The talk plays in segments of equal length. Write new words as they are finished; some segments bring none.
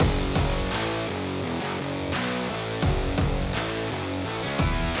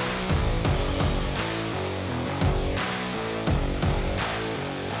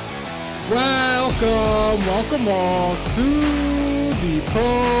welcome all to the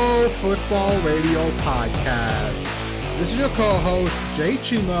Pro Football Radio Podcast. This is your co-host, Jay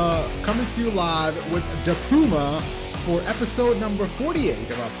Chima, coming to you live with Da Puma for episode number 48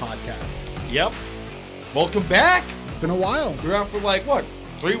 of our podcast. Yep. Welcome back. It's been a while. We were out for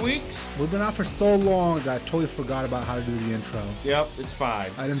 3 weeks? We've been out for so long that I totally forgot about how to do the intro. Yep, it's fine.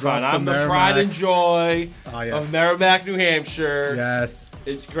 It's fine. I'm the pride and joy of Merrimack, New Hampshire. Yes.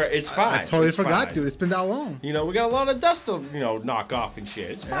 It's great. It's fine. I totally forgot, dude. It's been that long. We got a lot of dust to, knock off and shit.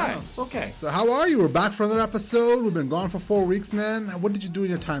 It's fine. It's okay. So how are you? We're back for another episode. We've been gone for 4 weeks, man. What did you do in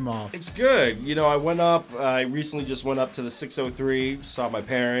your time off? It's good. I recently just went up to the 603, saw my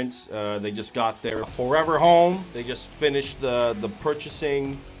parents. They just got their forever home. They just finished the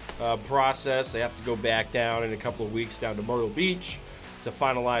purchasing process. They have to go back down in a couple of weeks down to Myrtle Beach to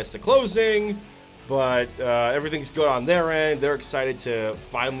finalize the closing, but everything's good on their end. They're excited to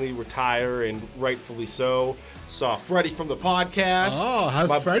finally retire, and rightfully so. Saw Freddie from the podcast. Oh,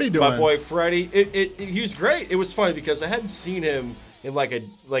 how's Freddie doing? My boy Freddie. He was great. It was funny because I hadn't seen him in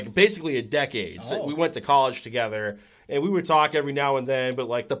basically a decade. So we went to college together. And we would talk every now and then,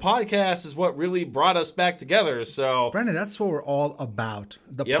 but the podcast is what really brought us back together. So, Brandon, that's what we're all about.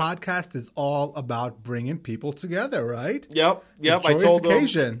 The podcast is all about bringing people together, right? Yep. I told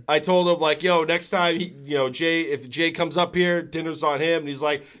him, yo, next time, Jay, if Jay comes up here, dinner's on him. And he's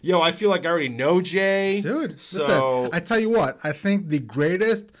like, yo, I feel like I already know Jay. Dude, listen, I tell you what, I think the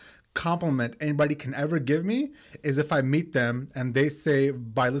greatest compliment anybody can ever give me is if I meet them and they say,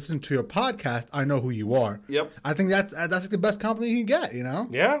 by listening to your podcast, I know who you are. Yep. I think that's the best compliment you can get,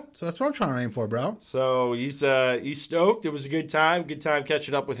 Yeah. So that's what I'm trying to aim for, bro. So he's stoked. It was a good time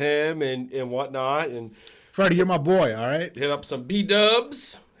catching up with him and whatnot. And Freddie, you're my boy, all right? Hit up some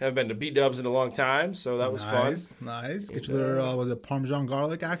B-dubs. Haven't been to B-dubs in a long time, so that was fun. Nice. Get you a little, was it Parmesan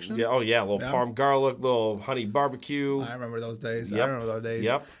garlic action? Yeah. Oh, yeah. A little parm garlic, little honey barbecue. I remember those days. Yep.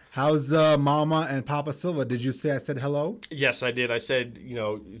 Yep. How's Mama and Papa Silva? Did you say I said hello? Yes, I did. I said,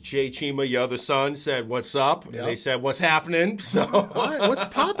 Jay Chima, your other son, said, what's up? Yep. And they said, what's happening? So, all right, what's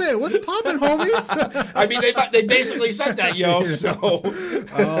poppin'? What's poppin', homies? I mean, they basically said that, yo. So,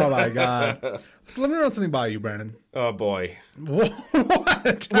 oh my God. So let me know something about you, Brandon. Oh boy. What?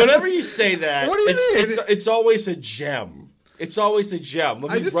 Whenever you say that, what do you mean? It's always a gem. It's always a gem.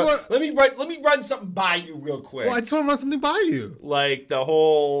 Let me run something by you real quick. Well, I just want to run something by you. Like the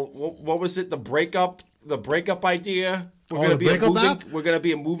whole, what was it? The breakup idea. We're gonna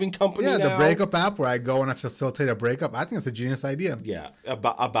be a moving company. Yeah, now. The breakup app where I go and I facilitate a breakup. I think it's a genius idea. Yeah,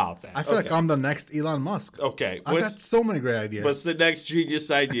 about that. I feel like I'm the next Elon Musk. Okay, I've got so many great ideas. What's the next genius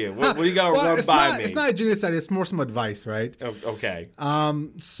idea? What do you got to run by me? It's not a genius idea. It's more some advice, right? Okay.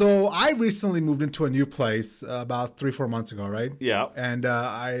 So I recently moved into a new place about 3-4 months ago, right? Yeah. And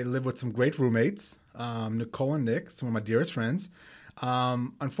I live with some great roommates, Nicole and Nick, some of my dearest friends.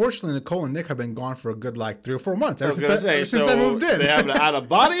 Unfortunately, Nicole and Nick have been gone for a good 3 or 4 months. Ever since I moved in. They have an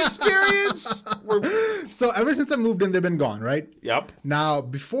out-of-body experience? So ever since I moved in, they've been gone, right? Yep. Now,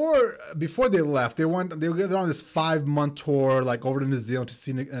 before they left, they're on this 5-month tour, over to New Zealand to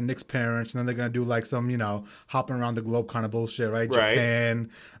see Nick's parents, and then they're going to do some, hopping around the globe kind of bullshit, right? Japan,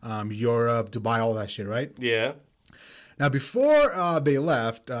 Europe, Dubai, all that shit, right? Yeah. Now, before they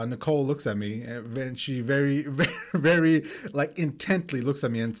left, Nicole looks at me, and she very, very, very, intently looks at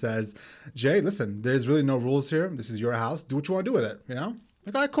me and says, Jay, listen, there's really no rules here. This is your house. Do what you want to do with it, all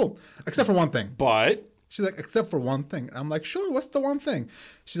right, cool. Except for one thing. But? She's like, except for one thing. I'm like, sure, what's the one thing?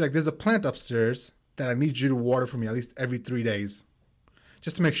 She's like, there's a plant upstairs that I need you to water for me at least every 3 days.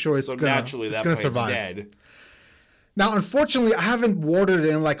 Just to make sure it's going to survive. Dead. Now, unfortunately, I haven't watered it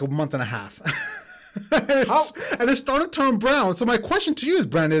in a month and a half. And it's starting to turn brown. So my question to you is,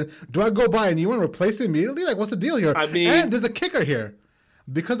 Brandon, do I go buy a new one and replace it immediately? What's the deal here? And there's a kicker here.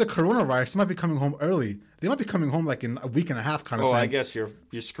 Because of coronavirus, they might be coming home early. They might be coming home in a week and a half kind of thing. I guess you're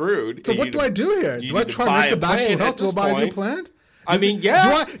screwed. So what do I do here? Do I try to nurse it back to health to go buy a new plant? I mean,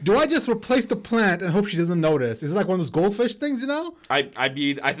 yeah. Do I just replace the plant and hope she doesn't notice? Is it like one of those goldfish things, I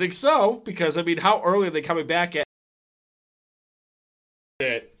think so. Because, how early are they coming back at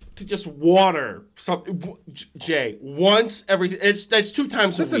it? To just water something, Jay, once every that's 2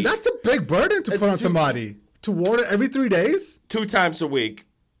 times a week. Listen, that's a big burden to put on somebody. To water every 3 days? 2 times a week.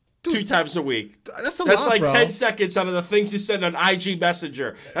 Dude, 2 times a week. That's a lot, bro. 10 seconds out of the things you send on IG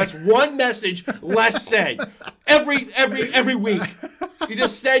Messenger. That's one message less sent every week. You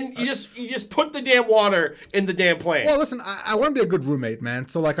just put the damn water in the damn plant. Well, listen, I want to be a good roommate, man.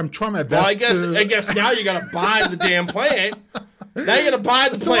 So I'm trying my best. Well, I guess now you got to buy the damn plant. Now you got to buy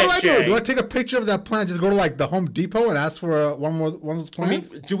the plant, what do I do? Jay. Do I take a picture of that plant? Just go to like the Home Depot and ask for one of those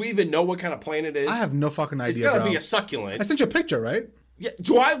plants? Do we even know what kind of plant it is? I have no fucking idea. It's got to be a succulent. I sent you a picture, right? Yeah.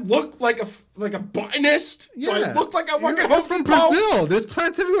 Do I look like a botanist? Yeah. Do I look like I work at You're Home from Depot? Brazil. There's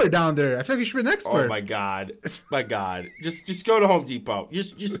plants everywhere down there. I feel like you should be an expert. Oh my god, my god! Just go to Home Depot.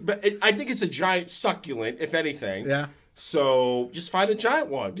 I think it's a giant succulent, if anything. Yeah. So just find a giant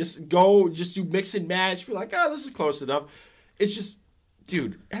one. Just do mix and match. Be like, oh, this is close enough. It's just,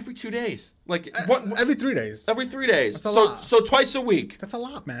 dude, every 2 days. Like Every 3 days. Every 3 days. That's a lot. So twice a week. That's a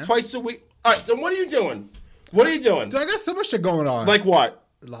lot, man. Twice a week. All right. Then what are you doing? What are you doing? Dude, I got so much shit going on. Like what?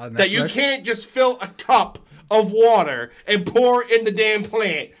 A lot of That you Netflix. can't just fill a cup of water and pour in the damn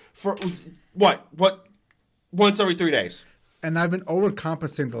plant for what? Once every 3 days. And I've been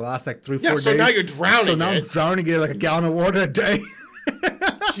overcompensating the last like 3-4 days. Yeah, so now you're drowning So now it. I'm drowning it like a gallon of water a day.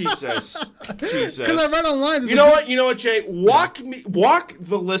 Jesus. Because I read online. You know what, Jay? Walk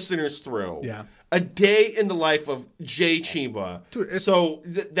the listeners through. Yeah. A day in the life of Jay Chima. Dude, it's- so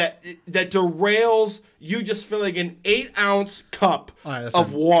that derails you just filling an 8-ounce cup All right, listen.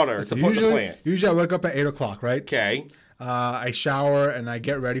 of water Listen, to put in the plant. Usually I wake up at 8 o'clock, right? Okay. I shower and I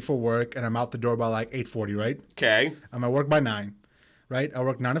get ready for work and I'm out the door by like 8:40, right? Okay. I'm at work by 9, right? I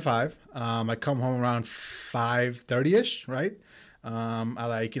work 9 to 5. I come home around 5:30ish, right?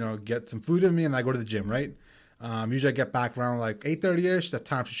 I get some food in me and I go to the gym, right? Usually I get back around like 8:30ish. That's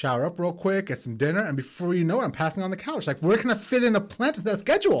time to shower up real quick, get some dinner, and before you know it, I'm passing on the couch. Like, where can I fit in a plant in that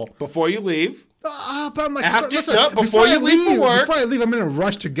schedule? Before you leave. But I'm like, Before you leave for work. Before I leave, I'm in a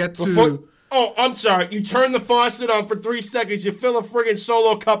rush to get to. Oh, I'm sorry. You turn the faucet on for 3 seconds, you fill a friggin'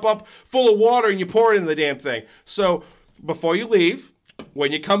 Solo cup up full of water, and you pour it into the damn thing. So, before you leave,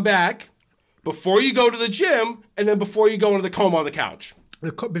 when you come back, before you go to the gym, and then before you go into the coma on the couch.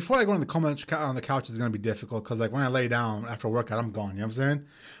 Before I go on the coma on the couch is going to be difficult because like when I lay down after a workout, I'm gone. You know what I'm saying?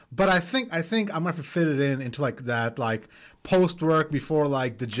 But I think I'm going to have to fit it into like that like post work before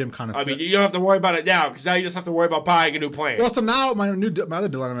like the gym kind of. I mean, you don't have to worry about it now because now you just have to worry about buying a new plant. Well, so now my other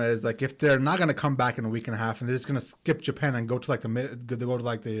dilemma is like if they're not going to come back in a week and a half and they're just going to skip Japan and go to like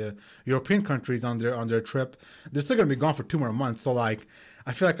the European countries on their trip, they're still going to be gone for 2 more months. So like.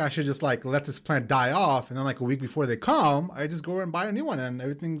 I feel like I should just like let this plant die off, and then like a week before they come, I just go and buy a new one, and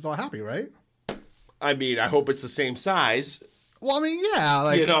everything's all happy, right? I mean, I hope it's the same size. Well, I mean, yeah,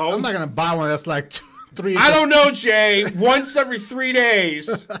 like I'm not gonna buy one that's like 3. I don't know, Jay. Once every 3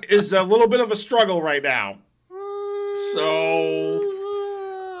 days is a little bit of a struggle right now. So.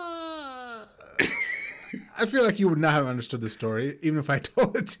 I feel like you would not have understood the story, even if I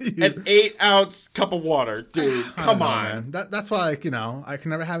told it to you. An 8-ounce cup of water, dude. Come on. Man. That's why, like, I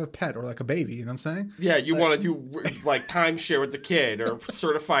can never have a pet or like a baby. You know what I'm saying? Yeah, you want to do like timeshare with the kid or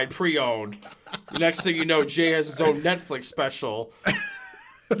certified pre-owned. Next thing you know, Jay has his own Netflix special.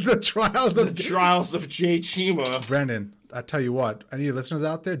 The Trials of Jay Chima. Brandon, I tell you what, any of you listeners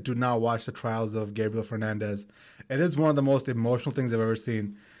out there, do not watch The Trials of Gabriel Fernandez. It is one of the most emotional things I've ever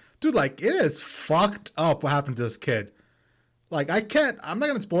seen. Dude, like, it is fucked up what happened to this kid. Like, I'm not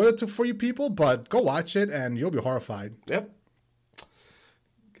going to spoil it for you people, but go watch it and you'll be horrified. Yep.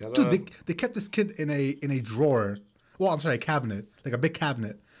 Dude, they kept this kid in a drawer. Well, I'm sorry, a cabinet. Like a big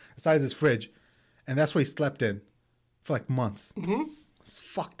cabinet. The size of his fridge. And that's where he slept in for like months. Mm-hmm. It's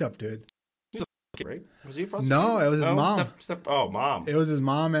fucked up, dude. Right? Was he from? No, it was his mom. Mom. It was his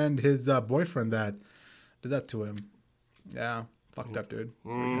mom and his boyfriend that did that to him. Yeah. Fucked up, dude.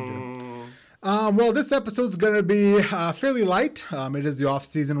 Well, this episode's going to be fairly light. It is the off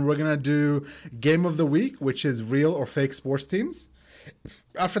season. We're going to do Game of the Week, which is real or fake sports teams.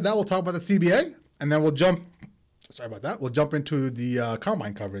 After that, we'll talk about the CBA, and then we'll jump into the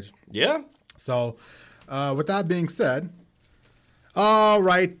combine coverage. Yeah. So, with that being said, all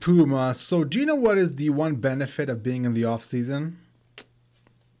right, Puma. So, do you know what is the one benefit of being in the off season?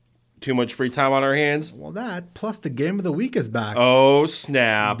 Too much free time on our hands? Well, that, plus the Game of the Week is back. Oh,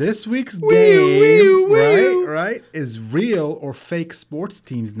 snap. This week's game, right, is real or fake sports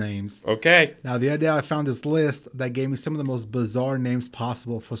teams' names. Okay. Now, the other day I found this list that gave me some of the most bizarre names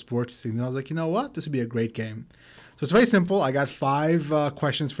possible for sports teams. And I was like, you know what? This would be a great game. So it's very simple. I got 5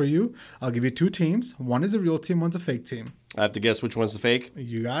 questions for you. I'll give you 2 teams. One is a real team, one's a fake team. I have to guess which one's the fake?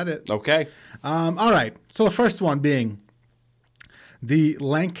 You got it. Okay. All right. So the first one being the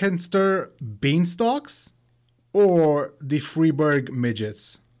Lancaster Beanstalks or the Freeburg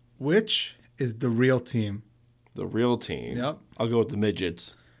Midgets. Which is the real team? The real team? Yep. I'll go with the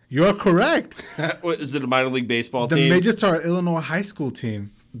Midgets. You're correct. Is it a minor league baseball The team? The Midgets are an Illinois high school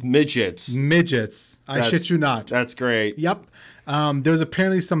team. Midgets. I shit you not. That's great. Yep. There's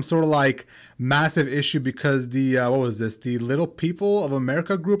apparently some sort of like massive issue because the the Little People of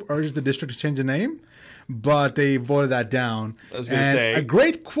America group urged the district to change the name, but they voted that down. I was going to say a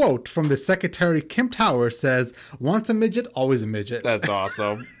great quote from the secretary Kim Towers says, "Once a midget, always a midget." That's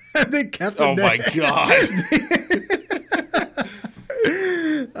awesome. And they kept it. Oh my god.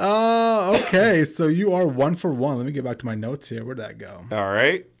 Okay. So you are 1 for 1. Let me get back to my notes here. Where'd that go? All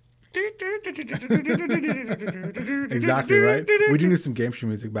right. Exactly right. We do need some game show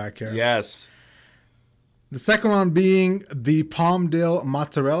music back here. Yes. The second one being the Palmdale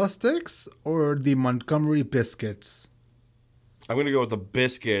mozzarella sticks or the Montgomery biscuits. I'm going to go with the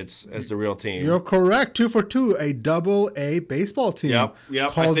Biscuits as the real team. You're correct. 2 for 2. A double-A baseball team. Yep.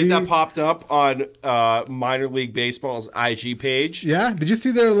 I think that popped up on Minor League Baseball's IG page. Yeah. Did you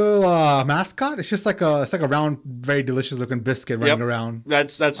see their little mascot? It's just like a round, very delicious looking biscuit running around.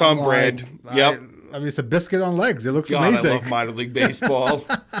 That's on brand. Yep. I mean, it's a biscuit on legs. It looks God, amazing. I love Minor League Baseball.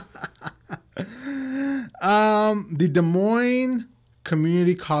 The Des Moines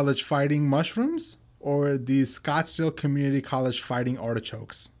Community College Fighting Mushrooms or the Scottsdale Community College Fighting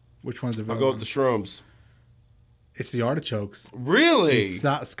Artichokes? Which one's the real I'll go one? with the Shrooms. It's the artichokes. Really? The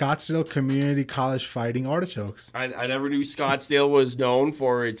Scottsdale Community College Fighting Artichokes. I never knew Scottsdale was known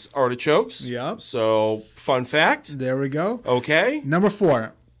for its artichokes. Yep. So, fun fact. There we go. Okay. Number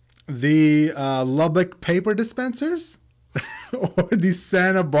 4, the Lubbock Paper Dispensers or the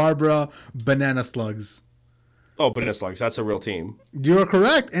Santa Barbara Banana Slugs. Oh, Banana Slugs. That's a real team. You're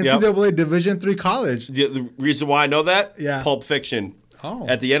correct. NCAA Division III College. The reason why I know that? Yeah. Pulp Fiction. Oh.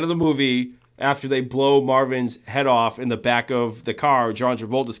 At the end of the movie, after they blow Marvin's head off in the back of the car, John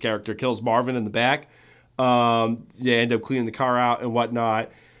Travolta's character kills Marvin in the back. They end up cleaning the car out and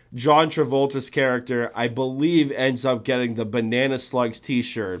whatnot. John Travolta's character, I believe, ends up getting the Banana Slugs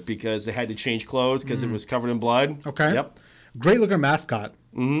t-shirt because they had to change clothes because it was covered in blood. Okay. Yep. Great looking mascot.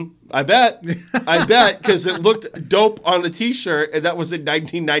 I bet, because it looked dope on the T-shirt, and that was in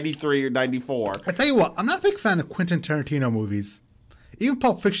 1993 or 94. I tell you what, I'm not a big fan of Quentin Tarantino movies. Even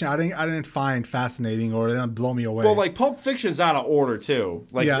Pulp Fiction, I didn't find fascinating or it didn't blow me away. Well, like Pulp Fiction's out of order too.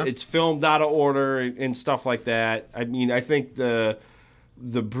 Like Yeah. it's filmed out of order and stuff like that. I mean, I think the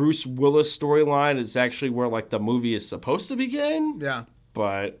Bruce Willis storyline is actually where like the movie is supposed to begin. Yeah.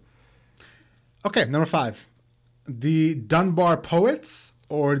 But Okay, number 5, the Dunbar Poets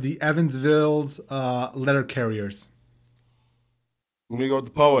or the Evansville's Letter Carriers. I'm gonna go with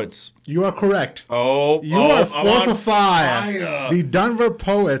the Poets. You are correct. You are 4 for 5. The Denver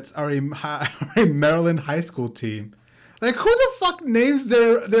Poets are a Maryland high school team. Like, who the fuck names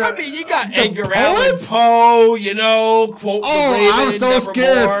their I mean, you got Edgar Allan Poets? Poe, quote the Raven, I'm so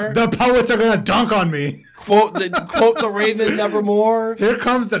scared. The Poets are gonna dunk on me. quote the Raven Nevermore. Here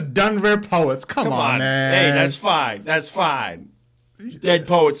comes the Denver Poets. Come on, man. Hey, that's fine. That's fine. Dead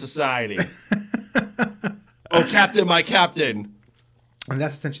Poet Society. Oh, Captain, my Captain. And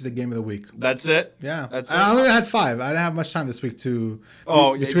that's essentially the game of the week. That's it? Yeah. That's it? I only had 5. I didn't have much time this week to...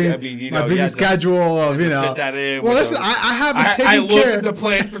 between my busy schedule of, fit that in. Well, listen, I have been taking I looked care... at the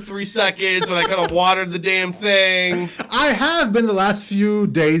plant for 3 seconds and I could have watered the damn thing. I have been the last few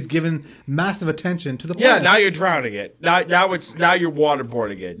days given massive attention to the plant. Yeah, now you're drowning it. Now you're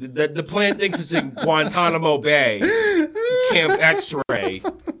waterboarding it. The plant thinks it's in Guantanamo Bay. Camp X-ray.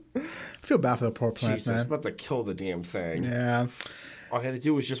 I feel bad for the poor plant, Jesus, man. it's about to kill the damn thing. Yeah. All I had to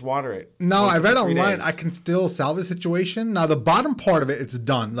do was just water it. No, I read online days. I can still salvage the situation. Now, the bottom part of it, it's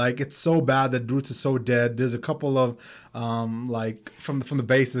done. Like, it's so bad that roots are so dead. There's a couple of, from the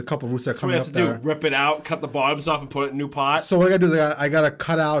base, there's a couple of roots that are coming up there. Rip it out, cut the bottoms off, and put it in a new pot. So what I gotta do is I gotta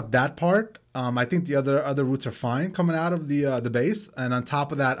cut out that part. I think the other roots are fine coming out of the base, and on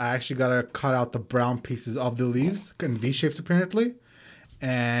top of that, I actually gotta cut out the brown pieces of the leaves in V shapes apparently.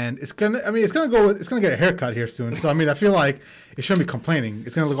 And it's gonna get a haircut here soon. So I mean, I feel like it shouldn't be complaining.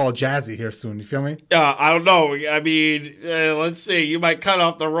 It's gonna look all jazzy here soon. You feel me? I don't know. I mean, let's see. You might cut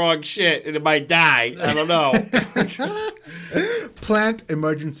off the wrong shit and it might die. I don't know. Plant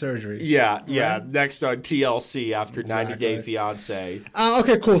emergent surgery. Yeah. Right? Next on TLC after 90 Day Fiance.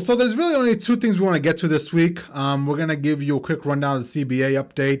 Okay, cool. So there's really only 2 things we want to get to this week. We're going to give you a quick rundown of the CBA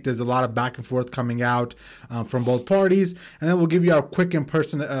update. There's a lot of back and forth coming out from both parties. And then we'll give you our quick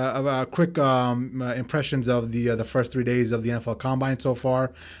impressions of the first 3 days of the NFL Combine so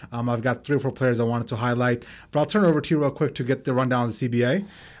far. I've got 3 or 4 players I wanted to highlight. But I'll turn it over to you real quick to get the rundown of the CBA.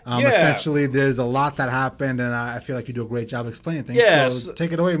 Essentially, there's a lot that happened, and I feel like you do a great job explaining things. Yes. So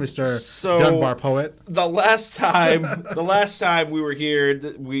take it away, Mr. Dunbar Poet. The last time we were here,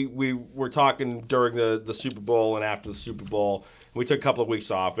 we were talking during the Super Bowl and after the Super Bowl. We took a couple of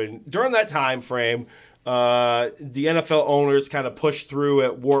weeks off, and during that time frame, the NFL owners kind of pushed through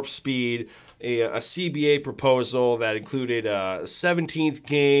at warp speed a CBA proposal that included a 17th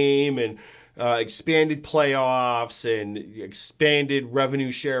game and expanded playoffs and expanded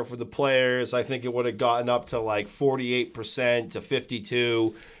revenue share for the players. I think it would have gotten up to like 48% to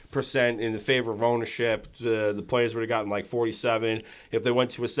 52% in the favor of ownership. The players would have gotten like 47. If they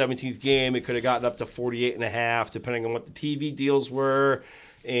went to a 17th game, it could have gotten up to 48.5, depending on what the TV deals were,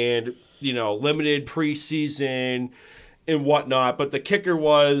 and limited preseason and whatnot. But the kicker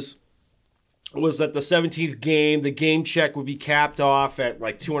was that the 17th game, the game check would be capped off at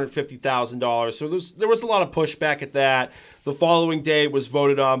like $250,000. So there was a lot of pushback at that. The following day it was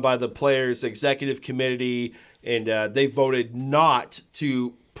voted on by the players' executive committee, and they voted not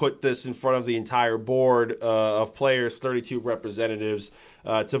to put this in front of the entire board of players, 32 representatives,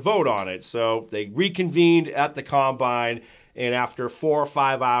 to vote on it. So they reconvened at the Combine, and after 4 or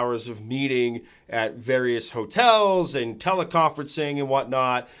 5 hours of meeting at various hotels and teleconferencing and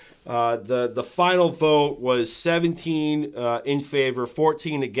whatnot, the final vote was 17 in favor,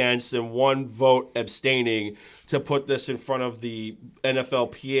 14 against, and 1 vote abstaining to put this in front of the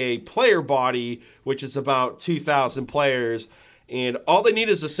NFLPA player body, which is about 2,000 players. And all they need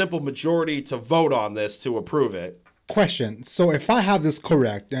is a simple majority to vote on this to approve it. Question. So if I have this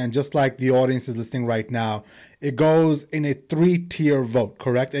correct, and just like the audience is listening right now, it goes in a 3-tier vote,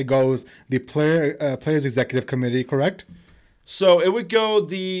 correct? It goes the players executive committee, correct? So it would go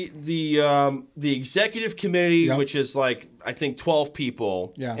the executive committee, Yep. which is like I think 12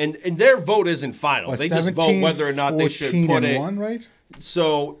 people, Yeah. and their vote isn't final. They just vote whether or not they should put it. 1, right?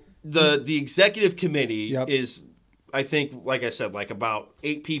 So the executive committee Yep. is, I think, like I said, like about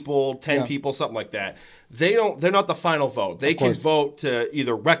 8 people, 10 Yeah. people, something like that. They're not the final vote. They can vote to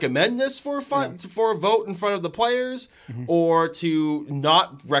either recommend this for a vote in front of the players, or to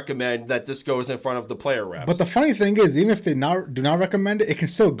not recommend that this goes in front of the player reps. But the funny thing is, even if they do not recommend it, it can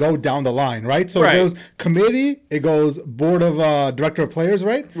still go down the line, right? So Right. it goes committee, it goes board of director of players,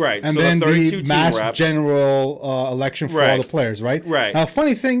 right? Right. And So then the 32 the team mass reps. general election for all Right. the players, right? Right. Now, the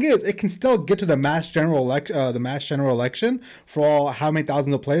funny thing is, it can still get to the mass general election for all how many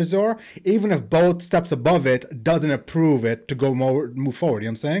thousands of players there are, even if both steps above it doesn't approve it to go move forward. You know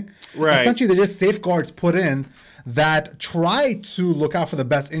what I'm saying? Right. Essentially, they're just safeguards put in that try to look out for the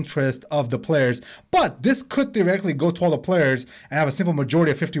best interest of the players. But this could theoretically go to all the players and have a simple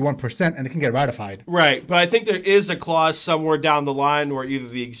majority of 51%, and it can get ratified. Right, but I think there is a clause somewhere down the line where either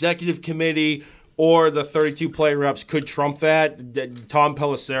the executive committee or the 32 player reps could trump that. Tom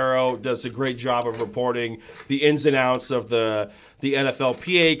Pelissero does a great job of reporting the ins and outs of the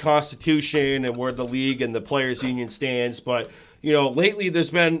NFLPA constitution and where the league and the players union stands. But lately there's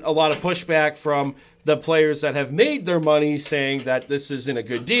been a lot of pushback from the players that have made their money, saying that this isn't a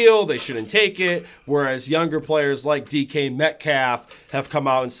good deal, they shouldn't take it, whereas younger players like DK Metcalf have come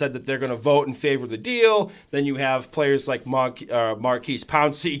out and said that they're going to vote in favor of the deal. Then you have players like Marquise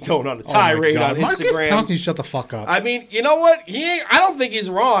Pouncey going on a tirade on Instagram. Marquise Pouncey, shut the fuck up. I mean, you know what? I don't think he's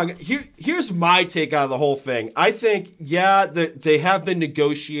wrong. Here's my take out of the whole thing. I think, they have been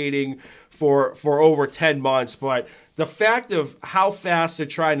negotiating for over 10 months, but the fact of how fast they're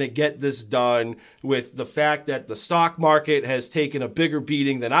trying to get this done, with the fact that the stock market has taken a bigger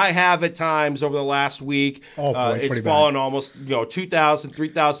beating than I have at times over the last week. Oh, boy, it's fallen almost 2,000,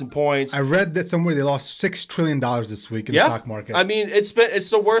 3,000 points. I read that somewhere they lost $6 trillion this week in the stock market. I mean, it's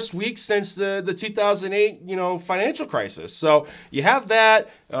the worst week since the 2008 financial crisis. So you have that.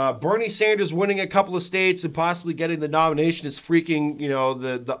 Bernie Sanders winning a couple of states and possibly getting the nomination is freaking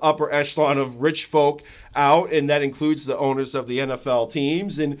the upper echelon of rich folk out, and that includes the owners of the NFL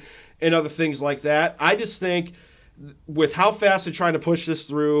teams and other things like that. I just think with how fast they're trying to push this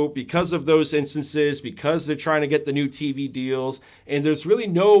through, because of those instances, because they're trying to get the new TV deals, and there's really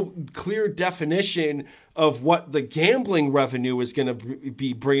no clear definition of what the gambling revenue is going to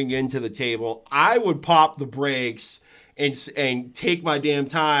be bringing into the table, I would pop the brakes and take my damn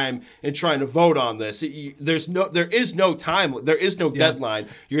time in trying to vote on this. There is no time. There is no deadline.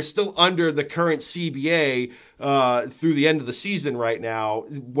 You're still under the current CBA through the end of the season right now.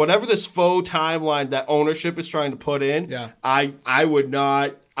 Whatever this faux timeline that ownership is trying to put in, I would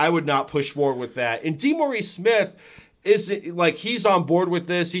not push forward with that. And DeMaurice Smith is like, he's on board with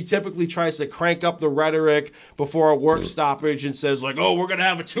this. He typically tries to crank up the rhetoric before a work stoppage and says like, "Oh, we're going to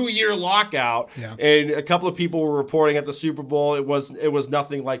have a 2-year lockout." Yeah. And a couple of people were reporting at the Super Bowl it was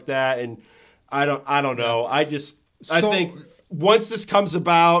nothing like that. And I don't know. I think once this comes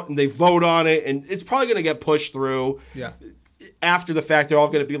about and they vote on it, and it's probably going to get pushed through. Yeah. After the fact, they're all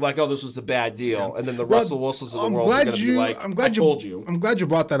going to be like, "Oh, this was a bad deal," and then the Russell Wilsons of the world are going to be like, "I told you." I'm glad you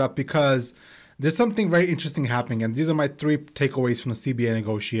brought that up, because there's something very interesting happening, and these are my 3 takeaways from the CBA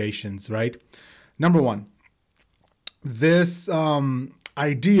negotiations, right? Number 1, this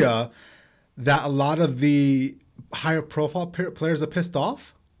idea that a lot of the higher profile players are pissed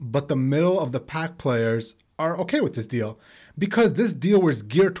off, but the middle of the pack players are okay with this deal, because this deal was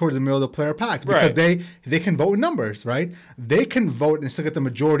geared towards the middle of the player pack, because they can vote with numbers, right? They can vote and still get the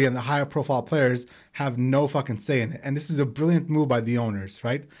majority, and the higher profile players have no fucking say in it. And this is a brilliant move by the owners,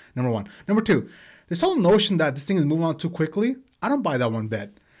 right? Number 1. Number 2, this whole notion that this thing is moving on too quickly, I don't buy that one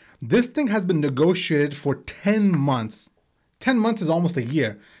bit. This thing has been negotiated for 10 months. 10 months is almost a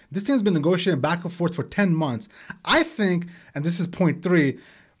year. This thing has been negotiated back and forth for 10 months. I think, and this is point 3,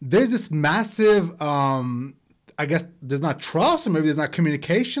 there's this massive, I guess there's not trust, or maybe there's not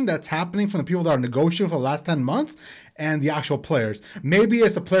communication that's happening from the people that are negotiating for the last 10 months and the actual players. Maybe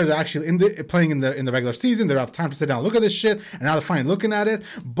it's the players that are actually playing in the regular season. They don't have time to sit down and look at this shit, and now they're finally looking at it.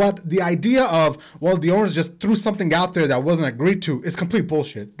 But the idea of, well, the owners just threw something out there that wasn't agreed to is complete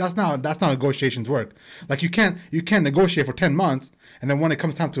bullshit. That's not how negotiations work. Like, you can't negotiate for 10 months, and then when it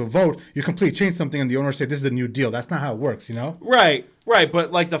comes time to a vote, you completely change something, and the owners say this is a new deal. That's not how it works, you know? Right.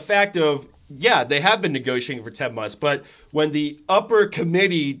 But like the fact of, yeah, they have been negotiating for 10 months, but when the upper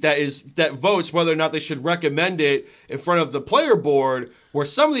committee that votes whether or not they should recommend it in front of the player board, where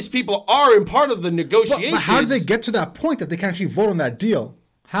some of these people are in part of the negotiations. But how did they get to that point that they can actually vote on that deal?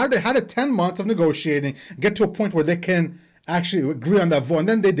 How did 10 months of negotiating get to a point where they can actually agree on that vote, and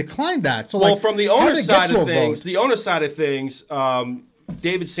then they declined that? So, well, from the owner side of things,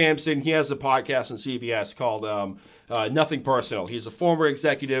 David Sampson, he has a podcast on CBS called Nothing Personal. He's a former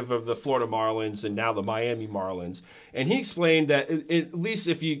executive of the Florida Marlins and now the Miami Marlins. And he explained that, at least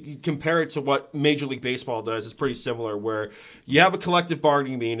if you compare it to what Major League Baseball does, it's pretty similar, where you have a collective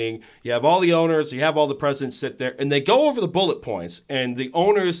bargaining meeting, you have all the owners, you have all the presidents sit there, and they go over the bullet points, and the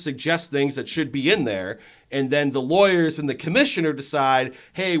owners suggest things that should be in there, and then the lawyers and the commissioner decide,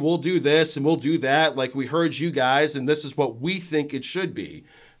 hey, we'll do this and we'll do that, like we heard you guys, and this is what we think it should be.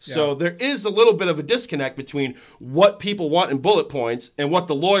 So there is a little bit of a disconnect between what people want in bullet points and what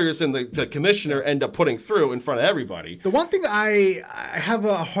the lawyers and the commissioner end up putting through in front of everybody. The one thing I have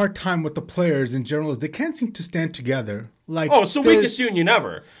a hard time with the players in general is they can't seem to stand together. Like, it's the weakest union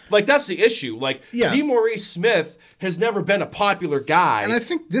ever. Like, that's the issue. Like, yeah. DeMaurice Smith has never been a popular guy. And I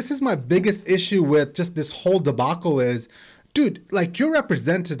think this is my biggest issue with just this whole debacle is, dude, like, your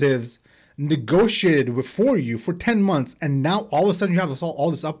representatives negotiated for you for 10 months, and now all of a sudden you have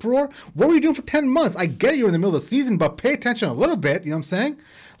all this uproar. What were you doing for 10 months? I get you're in the middle of the season, but pay attention a little bit. You know what I'm saying?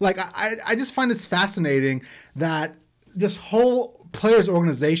 Like, I just find this fascinating that this whole players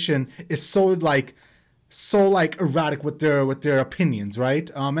organization is so erratic with their opinions,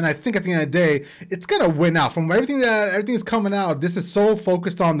 right? And I think at the end of the day, it's gonna win out. From everything's coming out, this is so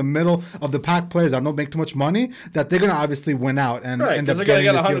focused on the middle of the pack players that don't make too much money that they're gonna obviously win out and end up getting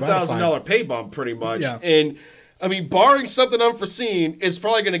a $100,000 pay bump pretty much. Yeah. And I mean, barring something unforeseen, it's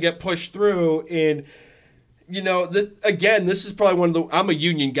probably gonna get pushed through. And you know, this is probably I'm a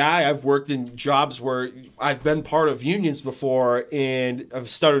union guy. I've worked in jobs where I've been part of unions before, and I've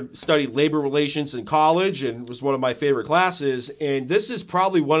studied labor relations in college, and it was one of my favorite classes. And this is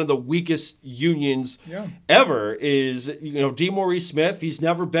probably one of the weakest unions ever. Is, you know, DeMaurice Smith. He's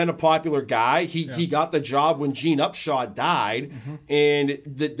never been a popular guy. He got the job when Gene Upshaw died, and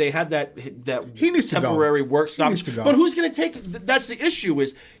they had that he needs temporary to go. work stoppage. But who's going to take? That's the issue.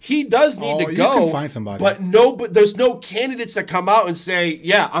 Is he does need to go? You can find somebody, but there's no candidates that come out and say,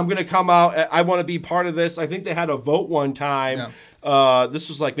 yeah, I'm going to come out. I want to be part of this. I think they had a vote one time. Yeah. This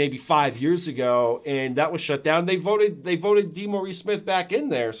was like maybe 5 years ago, and that was shut down. They voted DeMaurice Smith back in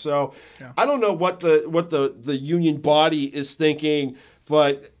there. So I don't know what the union body is thinking,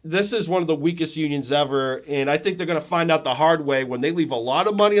 but this is one of the weakest unions ever, and I think they're going to find out the hard way when they leave a lot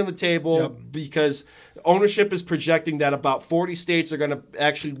of money on the table because ownership is projecting that about 40 states are going to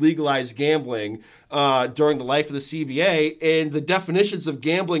actually legalize gambling during the life of the CBA, and the definitions of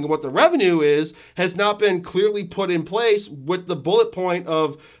gambling and what the revenue is has not been clearly put in place with the bullet point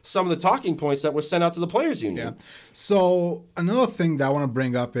of some of the talking points that was sent out to the players union. Yeah. So another thing that I want to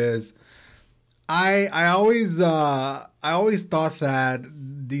bring up is I always thought that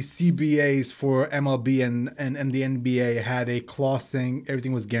the CBAs for MLB and the NBA had a clause saying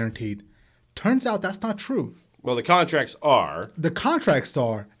everything was guaranteed. Turns out that's not true. Well, the contracts are. But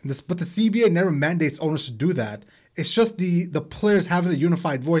the CBA never mandates owners to do that. It's just the players having a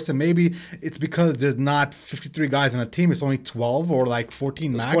unified voice, and maybe it's because there's not 53 guys on a team. It's only 12 or like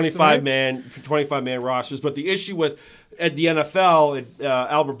 14 max. 25 man rosters. But the issue at the NFL,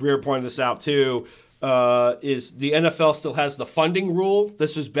 Albert Breer pointed this out too, is the NFL still has the funding rule.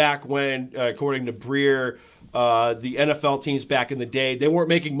 This was back when, according to Breer, the NFL teams back in the day, they weren't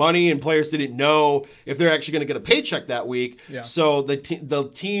making money and players didn't know if they're actually going to get a paycheck that week. Yeah. So the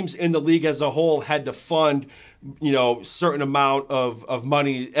teams in the league as a whole had to fund, certain amount of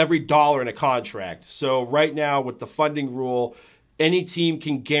money, every dollar in a contract. So right now with the funding rule, any team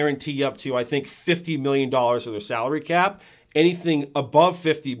can guarantee up to, I think, $50 million of their salary cap. Anything above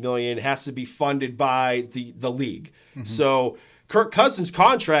 $50 million has to be funded by the league. Mm-hmm. So Kirk Cousins'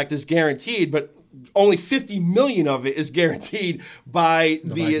 contract is guaranteed, but only $50 million of it is guaranteed by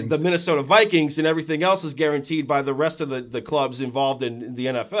the Minnesota Vikings, and everything else is guaranteed by the rest of the clubs involved in the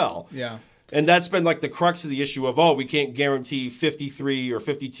NFL. Yeah. And that's been like the crux of the issue of, we can't guarantee 53 or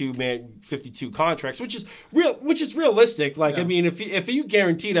 52 contracts, which is realistic. Like, yeah. I mean, if you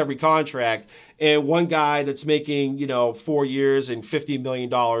guaranteed every contract and one guy that's making, 4 years and $50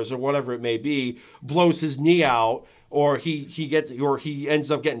 million or whatever it may be blows his knee out, or he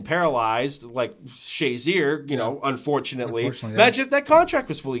ends up getting paralyzed, like Shazier, unfortunately. Imagine if that contract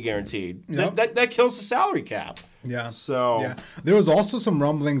was fully guaranteed. Yep. That kills the salary cap. Yeah. So yeah, there was also some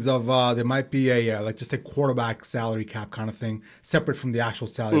rumblings of there might be a just a quarterback salary cap kind of thing, separate from the actual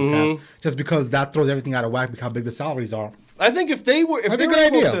salary cap, just because that throws everything out of whack because how big the salaries are. I think if they were able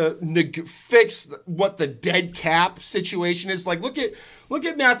to fix what the dead cap situation is, like look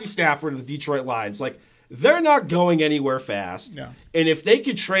at Matthew Stafford of the Detroit Lions, like. They're not going anywhere fast. Yeah. And if they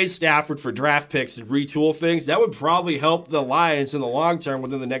could trade Stafford for draft picks and retool things, that would probably help the Lions in the long term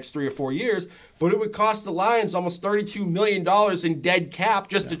within the next 3 or 4 years. But it would cost the Lions almost $32 million in dead cap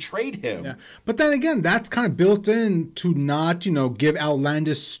just to trade him. Yeah. But then again, that's kind of built in to not, give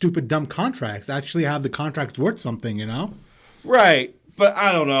outlandish, stupid, dumb contracts. Actually have the contracts worth something, Right. But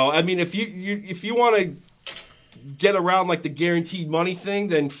I don't know. I mean, if you want to get around like the guaranteed money thing,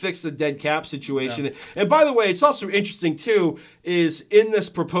 then fix the dead cap situation. Yeah. And by the way, it's also interesting too, is in this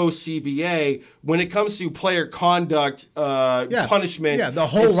proposed CBA, when it comes to player conduct punishment. Yeah, the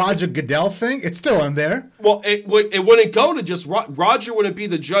whole Roger Goodell thing, it's still in there. Well, it wouldn't go to just Roger wouldn't be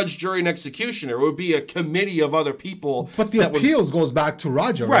the judge, jury, and executioner. It would be a committee of other people. But the appeals goes back to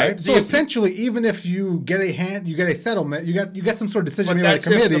Roger, right? So essentially, even if you get a settlement, you get some sort of decision made by the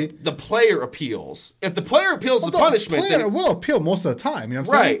committee. If the player appeals. If the player appeals the punishment, the player will appeal most of the time. You know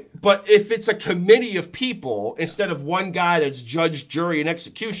what I'm saying? Right. But if it's a committee of people instead of one guy that's judge, jury, and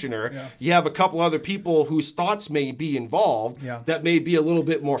executioner, you have a couple other people whose thoughts may be involved that may be a little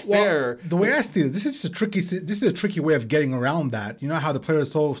bit more fair. The way I see it, this is a tricky way of getting around that. You know how the player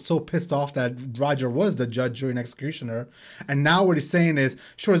is so pissed off that Roger was the judge, jury, and executioner, and now what he's saying is,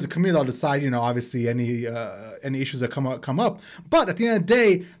 sure, as a committee, they'll decide, obviously any issues that come up, but at the end of the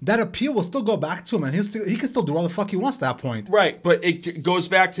day, that appeal will still go back to him, and he can still do all the fuck he wants at that point. Right, but it goes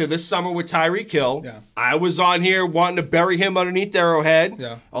back to this summer with Tyreek Hill. Yeah. I was on here wanting to bury him underneath Arrowhead.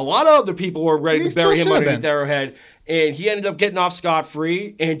 Yeah. A lot of other people were ready to bury him underneath Arrowhead. And he ended up getting off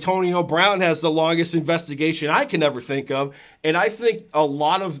scot-free. Antonio Brown has the longest investigation I can ever think of. And I think a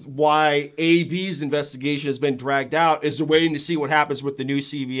lot of why AB's investigation has been dragged out is they're waiting to see what happens with the new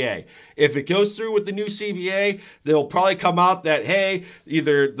CBA. If it goes through with the new CBA, they'll probably come out that, hey,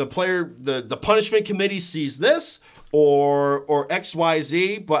 either the punishment committee sees this or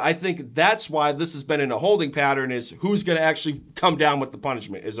XYZ, but I think that's why this has been in a holding pattern, is who's going to actually come down with the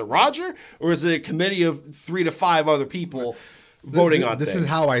punishment. Is it Roger, or is it a committee of 3 to 5 other people voting on this things? This is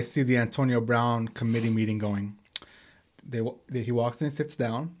how I see the Antonio Brown committee meeting going. He walks in and sits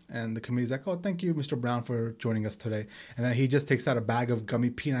down, and the committee's like, oh, thank you, Mr. Brown, for joining us today. And then he just takes out a bag of gummy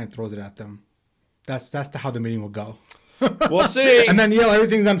peanut and throws it at them. That's how the meeting will go. We'll see. And then yell,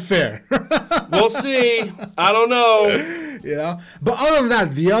 everything's unfair. We'll see. I don't know. But other than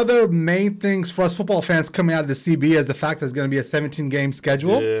that, the other main things for us football fans coming out of the CBA is the fact there's going to be a 17-game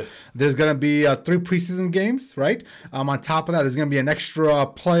schedule. Yeah. There's going to be 3 preseason games, right? On top of that, there's going to be an extra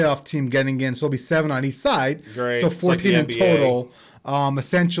playoff team getting in. So it'll be 7 on each side. Great. So 14 in total.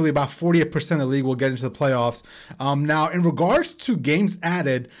 Essentially, about 48% of the league will get into the playoffs. Now, in regards to games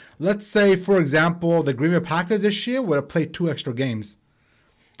added, let's say, for example, the Green Bay Packers this year would have played 2 extra games.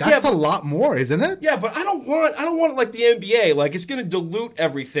 That's a lot more, isn't it? Yeah, but I don't want it like the NBA. Like, it's going to dilute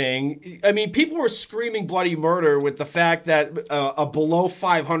everything. I mean, people were screaming bloody murder with the fact that a below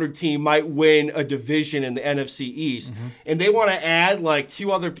 500 team might win a division in the NFC East, and they want to add like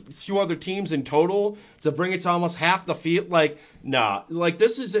two other teams in total to bring it to almost half the field. Like, nah. Like,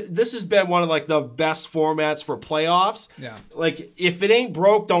 this has been one of like the best formats for playoffs. Yeah. Like, if it ain't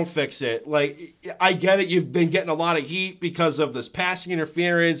broke, don't fix it. Like, I get it. You've been getting a lot of heat because of this passing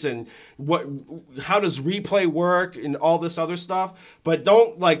interference and how does replay work and all this other stuff. But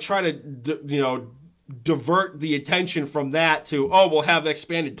don't like try to divert the attention from that to, oh, we'll have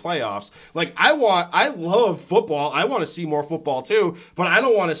expanded playoffs. Like, I love football. I want to see more football too, but I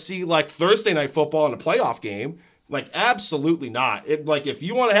don't want to see like Thursday night football in a playoff game. Like, absolutely not. Like, if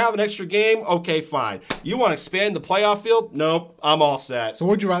you want to have an extra game, okay, fine. You want to expand the playoff field? Nope, I'm all set. So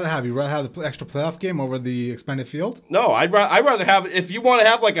what would you rather have? You rather have the extra playoff game over the expanded field? No, I'd rather have, if you want to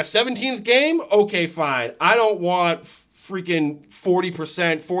have like a 17th game, okay, fine. I don't want freaking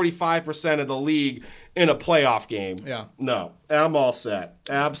 40%, 45% of the league in a playoff game. Yeah. No, I'm all set.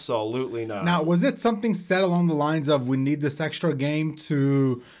 Absolutely not. Now, was it something said along the lines of we need this extra game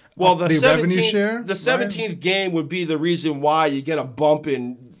to... Well, the 17th game would be the reason why you get a bump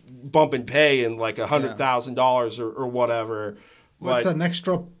in pay in like $100,000 or whatever. What's an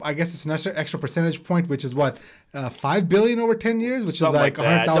extra? I guess it's an extra percentage point, which is what $5 billion over 10 years, which is like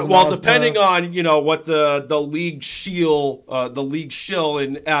 $100,000. Well, depending on what the league shill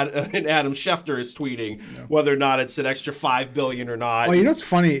in Adam Schefter is tweeting, whether or not it's an extra $5 billion or not. Well, it's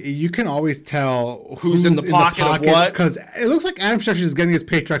funny. You can always tell who's in the pocket of what, because it looks like Adam Schefter is getting his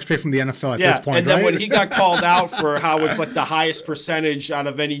paycheck straight from the NFL at this point. And then when he got called out for how it's like the highest percentage out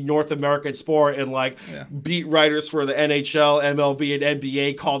of any North American sport, and like beat writers for the NHL, MLB, and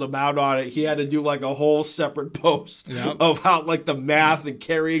NBA called him out on it, he had to do like a whole separate post of how like the math and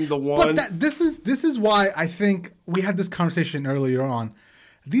carrying the one. But this is why I think we had this conversation earlier on.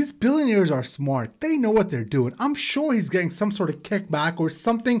 These billionaires are smart. They know what they're doing. I'm sure he's getting some sort of kickback or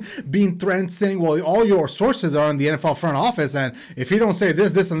something being threatened saying, well, all your sources are in the NFL front office, and if you don't say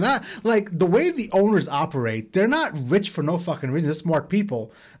this and that, like the way the owners operate, they're not rich for no fucking reason. They're smart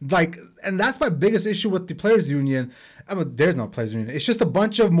people. Like, and that's my biggest issue with the players union. I mean, there's no players union. It's just a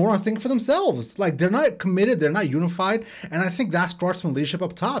bunch of morons thinking for themselves. Like, they're not committed. They're not unified. And I think that starts from leadership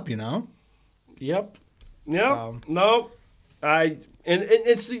up top, Yep. No. And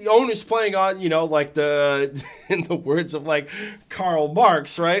it's the owners playing on, like in the words of like Karl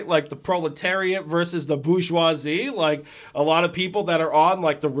Marx, right? Like the proletariat versus the bourgeoisie. Like a lot of people that are on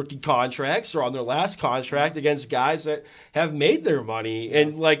like the rookie contracts or on their last contract against guys that have made their money.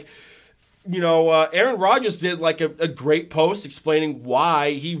 And like, Aaron Rodgers did like a great post explaining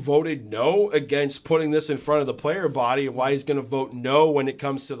why he voted no against putting this in front of the player body and why he's going to vote no when it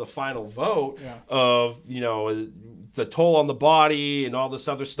comes to the final vote of, the toll on the body and all this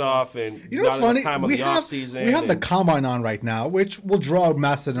other stuff, and what's funny? Time on the offseason. We have the combine on right now, which will draw a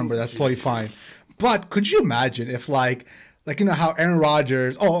massive number. That's totally fine. But could you imagine if like how Aaron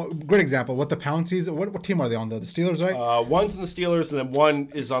Rodgers? Oh, great example. What the Pouncies? What team are they on? The Steelers, right? One's in the Steelers, and then one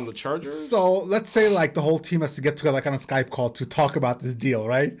is on the Chargers. So let's say like the whole team has to get together like on a Skype call to talk about this deal,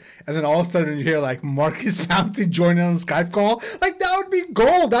 right? And then all of a sudden you hear like Marcus Pouncey joining on a Skype call. Like that would be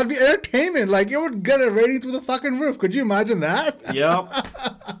gold. That'd be entertainment. Like it would get a rating through the fucking roof. Could you imagine that? Yep.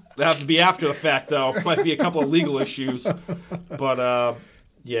 That have to be after the fact though. Might be a couple of legal issues, but I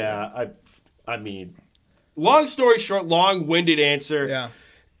mean. Long story short, long-winded answer. Yeah.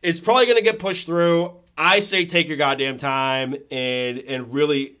 It's probably going to get pushed through. I say take your goddamn time and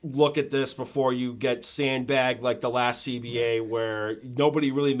really look at this before you get sandbagged like the last CBA where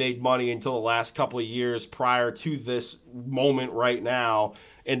nobody really made money until the last couple of years prior to this moment right now.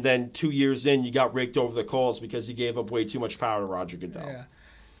 And then 2 years in, you got raked over the coals because you gave up way too much power to Roger Goodell.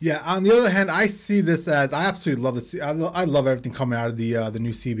 Yeah. On the other hand, I see this as I absolutely love this. I love everything coming out of the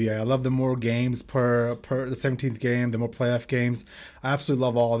new CBA. I love the more games per the 17th game, the more playoff games. I absolutely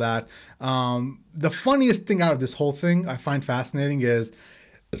love all of that. The funniest thing out of this whole thing I find fascinating is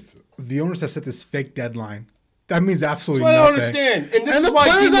the owners have set this fake deadline. That means absolutely nothing. I don't understand, and the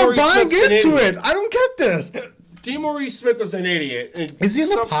players are buying into it. I don't get this. DeMaurice Smith is an idiot. Is he in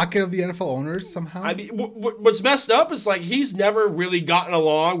the pocket of the NFL owners somehow? I mean, what's messed up is like he's never really gotten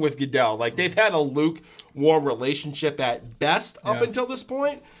along with Goodell. Like they've had a lukewarm relationship at best up until this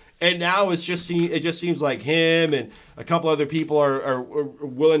point, and now it just seems like him and a couple other people are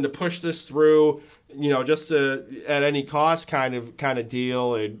willing to push this through, just to at any cost kind of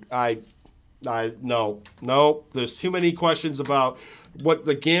deal. And no, there's too many questions about what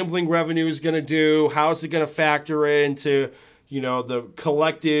the gambling revenue is going to do, how is it going to factor into, the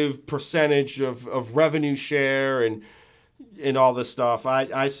collective percentage of revenue share and all this stuff.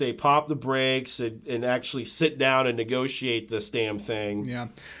 I say pop the brakes and actually sit down and negotiate this damn thing. Yeah.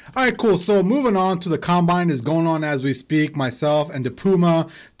 All right, cool. So moving on to the Combine is going on as we speak. Myself and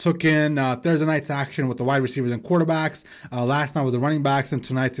DePuma took in Thursday night's action with the wide receivers and quarterbacks. Last night was the running backs, and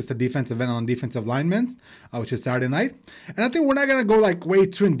tonight's just a defensive end on defensive linemen, which is Saturday night. And I think we're not going to go way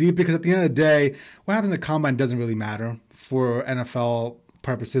too in deep because at the end of the day, what happens in the Combine doesn't really matter for NFL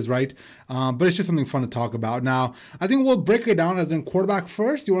purposes, right? But it's just something fun to talk about. Now, I think we'll break it down as in quarterback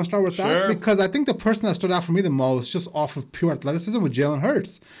first. You want to start with that? Because I think the person that stood out for me the most, just off of pure athleticism, was Jalen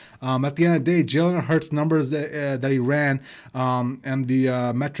Hurts. At the end of the day, Jalen Hurts' numbers that he ran and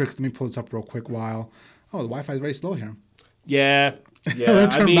the metrics. Let me pull this up real quick while. Oh, the Wi-Fi is very slow here. Yeah. Yeah,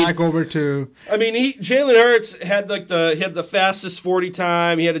 back over to. Jalen Hurts had the fastest 40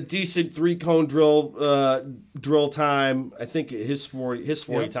 time. He had a decent 3-cone drill time. I think his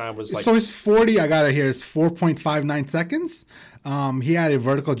 40 time was like. So his 40, I got it here, is 4.59 seconds. He had a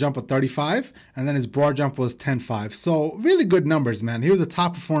vertical jump of 35, and then his broad jump was 10.5. So really good numbers, man. He was a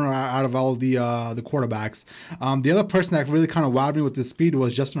top performer out of all the quarterbacks. The other person that really kind of wowed me with his speed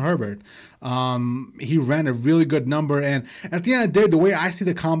was Justin Herbert. He ran a really good number, and at the end of the day, the way I see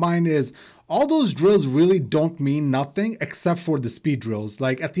the combine is all those drills really don't mean nothing except for the speed drills.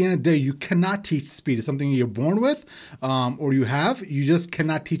 Like at the end of the day, you cannot teach speed. It's something you're born with, or you have. You just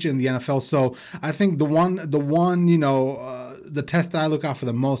cannot teach it in the NFL. So I think the test that I look out for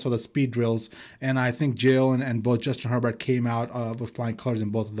the most are the speed drills, and I think Jalen and both Justin Herbert came out with flying colors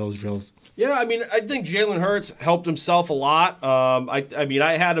in both of those drills. Yeah, I think Jalen Hurts helped himself a lot.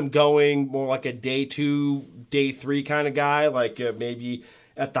 I had him going more like a day 2, day 3 kind of guy, like maybe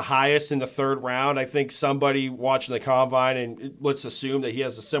at the highest in the 3rd round. I think somebody watching the combine, and let's assume that he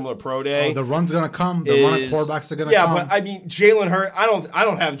has a similar pro day. Oh, the run's gonna come. The run quarterbacks are gonna come. Yeah, but Jalen Hurts. I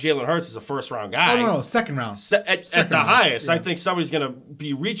don't have Jalen Hurts as a 1st round guy. Oh, no, 2nd round. At the highest, yeah. I think somebody's gonna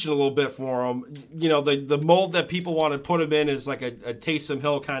be reaching a little bit for him. The mold that people want to put him in is like a Taysom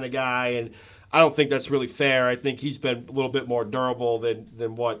Hill kind of guy, and I don't think that's really fair. I think he's been a little bit more durable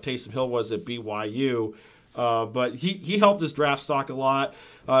than what Taysom Hill was at BYU. But he helped his draft stock a lot.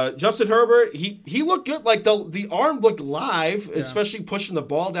 Justin Herbert, he looked good. Like the arm looked live, especially pushing the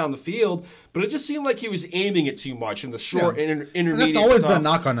ball down the field. But it just seemed like he was aiming it too much in the short and intermediate. And that's always been a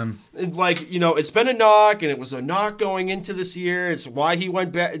knock on him. It's been a knock, and it was a knock going into this year. It's why he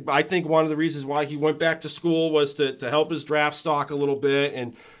went back. I think one of the reasons why he went back to school was to help his draft stock a little bit.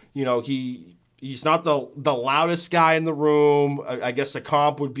 And he's not the loudest guy in the room. I guess a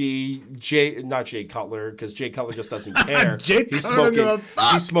comp would be not Jay Cutler, because Jay Cutler just doesn't care. He's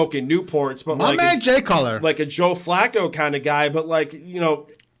smoking Newports, but man Jay Cutler, like a Joe Flacco kind of guy. But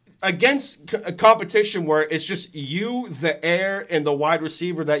against a competition where it's just you, the air, and the wide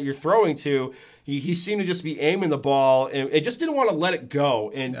receiver that you're throwing to, he seemed to just be aiming the ball and it just didn't want to let it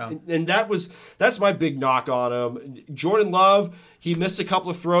go. And that's my big knock on him. Jordan Love, he missed a couple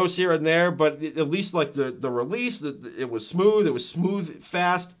of throws here and there, but at least like the release, it was smooth. It was smooth,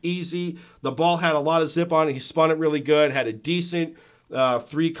 fast, easy. The ball had a lot of zip on it. He spun it really good, had a decent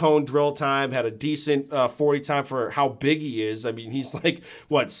 3-cone drill time, had a decent 40 time for how big he is. I mean, he's like,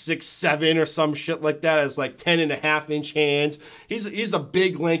 6'7" or some shit like that, has like 10.5-inch hands. He's a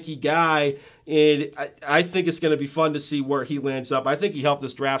big, lanky guy, and I think it's going to be fun to see where he lands up. I think he helped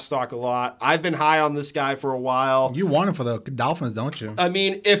this draft stock a lot. I've been high on this guy for a while. You want him for the Dolphins, don't you? I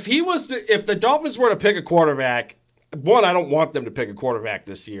mean, if the Dolphins were to pick a quarterback, one, I don't want them to pick a quarterback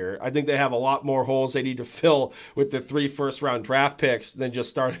this year. I think they have a lot more holes they need to fill with the 3 first-round draft picks than just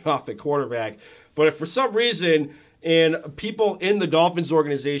starting off at quarterback. But if for some reason, and people in the Dolphins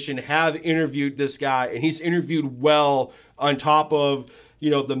organization have interviewed this guy, and he's interviewed well on top of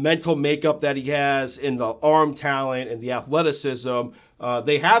the mental makeup that he has and the arm talent and the athleticism,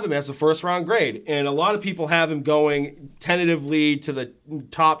 they have him as a 1st-round grade. And a lot of people have him going tentatively to the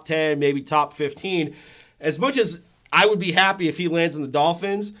top 10, maybe top 15. As much as I would be happy if he lands in the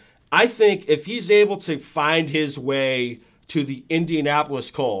Dolphins, I think if he's able to find his way to the Indianapolis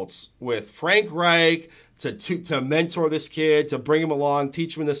Colts with Frank Reich to mentor this kid, to bring him along,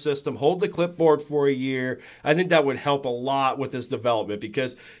 teach him the system, hold the clipboard for a year, I think that would help a lot with his development,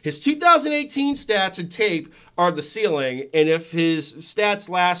 because his 2018 stats and tape are the ceiling, and if his stats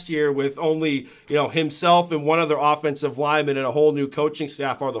last year with only himself and one other offensive lineman and a whole new coaching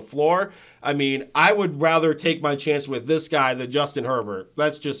staff are the floor, I mean, I would rather take my chance with this guy than Justin Herbert.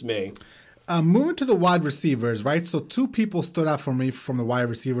 That's just me. Moving to the wide receivers, right? So 2 people stood out for me from the wide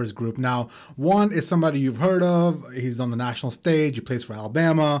receivers group. Now, one is somebody you've heard of. He's on the national stage. He plays for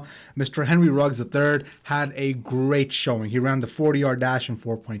Alabama. Mr. Henry Ruggs III had a great showing. He ran the 40-yard dash in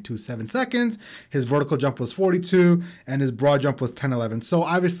 4.27 seconds. His vertical jump was 42, and his broad jump was 10.11. So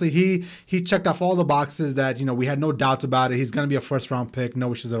obviously he checked off all the boxes that we had no doubts about it. He's going to be a 1st-round pick,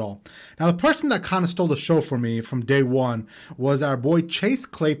 no issues at all. Now, the person that kind of stole the show for me from day one was our boy Chase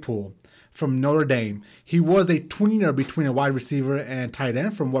Claypool from Notre Dame. He was a tweener between a wide receiver and tight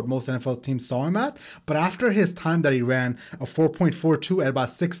end from what most NFL teams saw him at. But after his time that he ran a 4.42 at about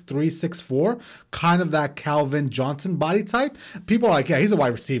 6'3", 6'4", kind of that Calvin Johnson body type, people are like, yeah, he's a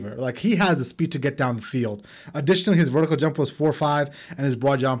wide receiver. Like, he has the speed to get down the field. Additionally, his vertical jump was 4.5 and his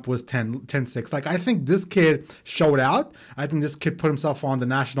broad jump was 10.6. Like, I think this kid showed out. I think this kid put himself on the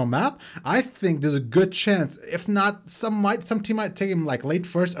national map. I think there's a good chance, if not, some team might take him like late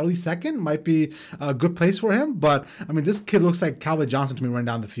first, early second, might be a good place for him. But I mean, this kid looks like Calvin Johnson to me running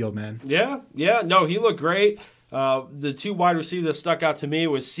down the field, man. Yeah, no, he looked great. The two wide receivers that stuck out to me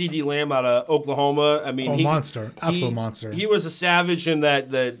was CeeDee Lamb out of Oklahoma. I mean, monster, absolute monster. He was a savage in that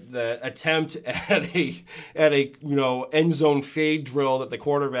the attempt at a end zone fade drill that the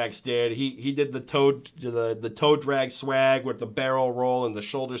quarterbacks did. He did the toe drag swag with the barrel roll and the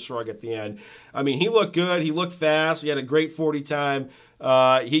shoulder shrug at the end. I mean, he looked good. He looked fast. He had a great 40 time.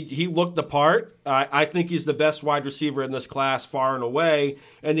 He looked the part. I think he's the best wide receiver in this class, far and away.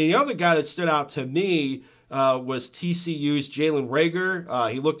 And the other guy that stood out to me was TCU's Jalen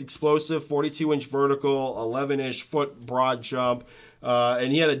Reagor. He looked explosive, 42-inch vertical, 11-inch foot broad jump.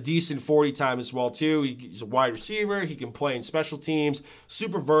 And he had a decent 40 time as well, too. He's a wide receiver. He can play in special teams.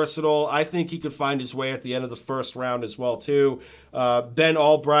 Super versatile. I think he could find his way at the end of the first round as well, too. Ben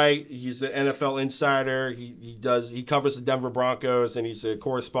Albright, he's an NFL insider. He covers the Denver Broncos, and he's a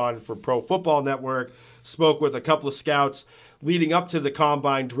correspondent for Pro Football Network. Spoke with a couple of scouts leading up to the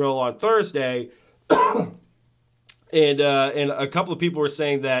Combine drill on Thursday. And a couple of people were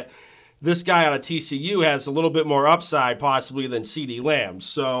saying that this guy out of TCU has a little bit more upside possibly than CeeDee Lamb.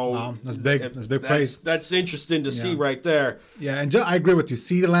 So wow, that's big. That's big praise. That's interesting to see right there. Yeah, and I agree with you.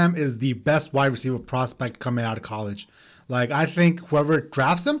 CeeDee Lamb is the best wide receiver prospect coming out of college. Like, I think whoever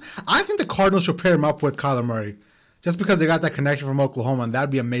drafts him, I think the Cardinals should pair him up with Kyler Murray. Just because they got that connection from Oklahoma, and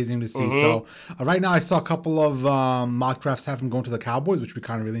that'd be amazing to see. Mm-hmm. So right now I saw a couple of mock drafts have him going to the Cowboys, which would be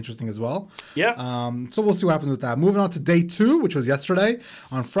kind of really interesting as well. Yeah. So we'll see what happens with that. Moving on to day 2, which was yesterday.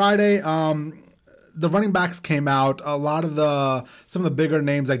 On Friday, the running backs came out. A lot of some of the bigger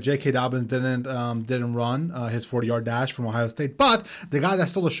names like J.K. Dobbins didn't run his 40-yard dash from Ohio State, but the guy that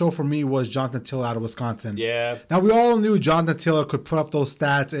stole the show for me was Jonathan Taylor out of Wisconsin. Yeah. Now we all knew Jonathan Taylor could put up those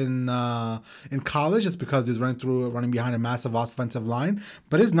stats in college just because he's running behind a massive offensive line.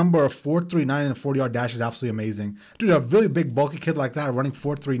 But his number of 4.39 in a 40-yard dash is absolutely amazing. Dude, a really big bulky kid like that running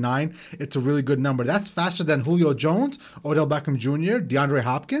 4.39, it's a really good number. That's faster than Julio Jones, Odell Beckham Jr., DeAndre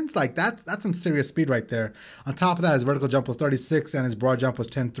Hopkins. Like that's some serious speed right there. On top of that, his vertical jump was 36 and his broad jump was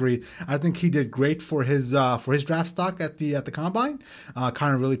 10.3. I think he did great for his draft stock at the Combine.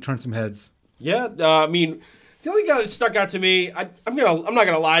 Kind of really turned some heads. Yeah, I mean, the only guy that stuck out to me, I'm not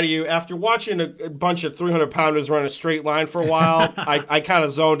gonna lie to you. After watching a bunch of 300-pounders run a straight line for a while, I kind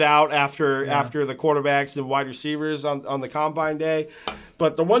of zoned out after the quarterbacks and wide receivers on the Combine day.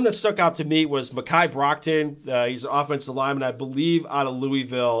 But the one that stuck out to me was Mekhi Brockton. He's an offensive lineman, I believe, out of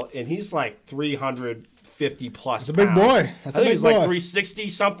Louisville, and he's like 350 plus. That's a big boy. I think he's like 360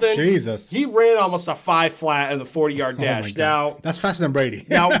 something. Jesus. He ran almost a 5 flat in the 40-yard dash. Now that's faster than Brady.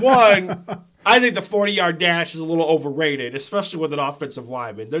 Now, one, I think the 40-yard dash is a little overrated, especially with an offensive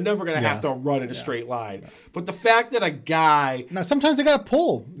lineman. They're never going to have to run in a straight line. But the fact that a guy... Now, sometimes they got to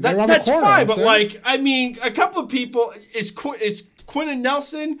pull. That's fine, but I mean, a couple of people... Is Quentin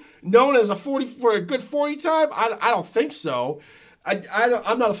Nelson known as for a good 40 time? I don't think so.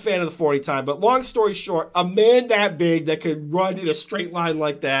 I'm not a fan of the 40 time, but long story short, a man that big that could run in a straight line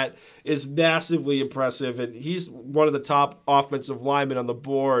like that is massively impressive, and he's one of the top offensive linemen on the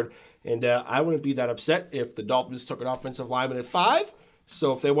board. And I wouldn't be that upset if the Dolphins took an offensive lineman at 5.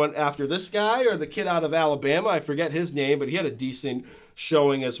 So if they went after this guy or the kid out of Alabama, I forget his name, but he had a decent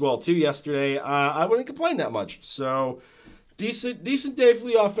showing as well too yesterday. I wouldn't complain that much. So decent day for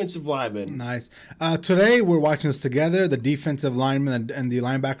the offensive lineman. Nice. Today we're watching this together. The defensive linemen and the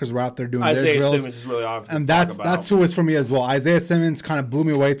linebackers were out there doing Isaiah their drills. Simmons is really awesome. And that's who is for me as well. Isaiah Simmons kind of blew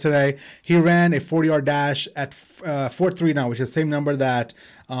me away today. He ran a 40-yard dash at 4.3 now, which is the same number that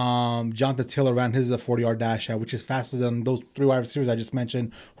Jonathan Taylor ran his 40-yard dash at, which is faster than those 3 wide receivers I just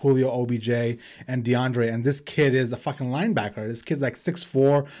mentioned, Julio, OBJ, and DeAndre. And this kid is a fucking linebacker. This kid's like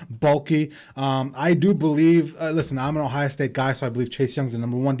 6'4", bulky. I do believe, listen, I'm an Ohio State guy, so I believe Chase Young's the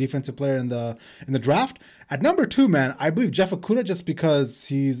number 1 defensive player in the draft. At number 2, man, I believe Jeff Okudah just because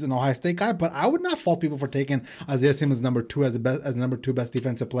he's an Ohio State guy, but I would not fault people for taking Isaiah Simmons number 2 as number 2 best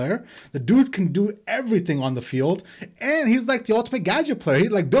defensive player. The dude can do everything on the field, and he's like the ultimate gadget player.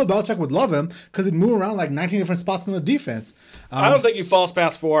 Like Bill Belichick would love him because he'd move around like 19 different spots in the defense. I don't think he falls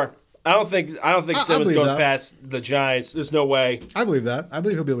past 4. I don't think Simmons goes past the Giants. There's no way. I believe that. I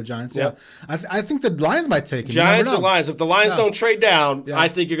believe he'll be with Giants. Yeah, I think the Lions might take him. Giants or Lions. If the Lions don't trade down, I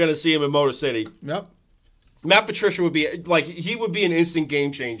think you're going to see him in Motor City. Yep. Matt Patricia would be he would be an instant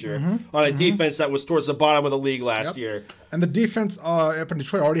game changer on a defense that was towards the bottom of the league last year. And the defense up in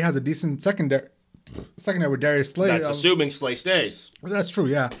Detroit already has a decent secondary with Darius Slay. That's assuming Slay stays. That's true,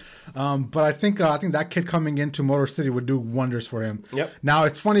 yeah. But I think that kid coming into Motor City would do wonders for him. Yep. Now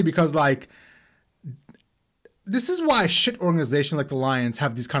it's funny because this is why shit organizations like the Lions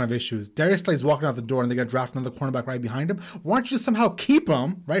have these kind of issues. Darius Slay's walking out the door and they're going to draft another cornerback right behind him. Why don't you just somehow keep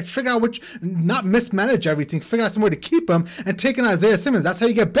him, right? Figure out not mismanage everything. Figure out some way to keep him and take in Isaiah Simmons. That's how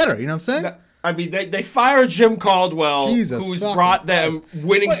you get better. You know what I'm saying? I mean, they fired Jim Caldwell, who's brought them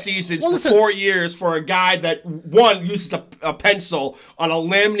winning seasons for 4 years for a guy that, one, uses a pencil on a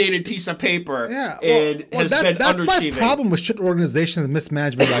laminated piece of paper and has been underachieving. That's my problem with shit organizations and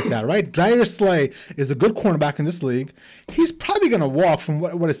mismanagement like that, right? Darius Slay is a good cornerback in this league. He's probably going to walk from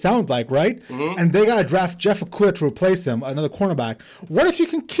what it sounds like, right? Mm-hmm. And they got to draft Jeff Okudah to replace him, another cornerback. What if you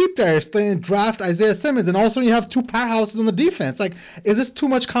can keep Darius Slay and draft Isaiah Simmons and also you have two powerhouses on the defense? Like, is this too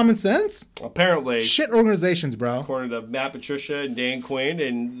much common sense? Apparently. Shit organizations, bro. According to Matt Patricia and Dan Quinn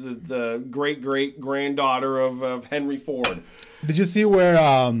and the great-great-granddaughter of Henry Ford. Did you see where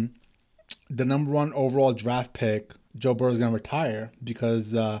the number 1 overall draft pick, Joe Burrow, is going to retire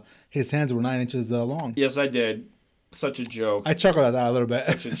because his hands were 9 inches long? Yes, I did. Such a joke. I chuckled at that a little bit.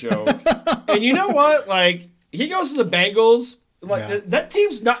 Such a joke. And you know what? Like, he goes to the Bengals. Like, that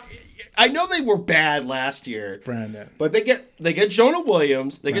team's not... I know they were bad last year, Brandon, but they get Jonah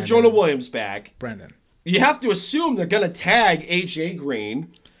Williams. They get Jonah Williams back. Brandon, you have to assume they're gonna tag AJ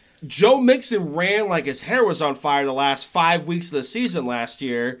Green. Joe Mixon ran like his hair was on fire the last 5 weeks of the season last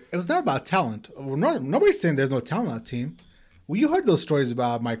year. It was never about talent. Nobody's saying there's no talent on that team. Well, you heard those stories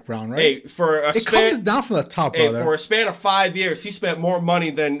about Mike Brown, right? Hey, it comes down from the top, brother. For a span of 5 years, he spent more money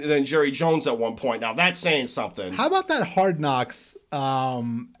than Jerry Jones at one point. Now that's saying something. How about that Hard Knocks?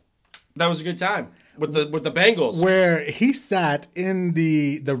 That was a good time with the Bengals, where he sat in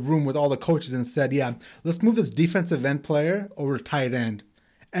the room with all the coaches and said, "Yeah, let's move this defensive end player over to tight end,"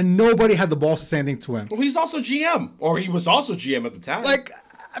 and nobody had the balls to say anything to him. Well, he's also GM, or he was also GM at the time. Like,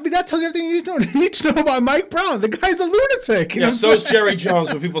 I mean, that tells you everything you need to know about Mike Brown. The guy's a lunatic. Yeah, so is Jerry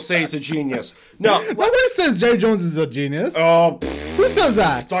Jones, but people say he's a genius. No. Nobody says Jerry Jones is a genius. Oh, who says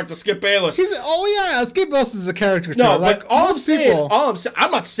that? Talk to Skip Bayless. Skip Bayless is a caricature. No, like, I'm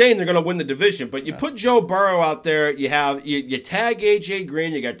not saying they're going to win the division, but you put Joe Burrow out there, you tag AJ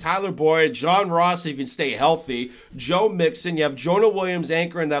Green, you got Tyler Boyd, John Ross, if you can stay healthy, Joe Mixon, you have Jonah Williams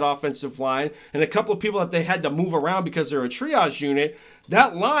anchoring that offensive line, and a couple of people that they had to move around because they're a triage unit.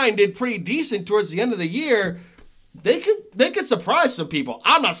 That line did pretty decent towards the end of the year. They could surprise some people.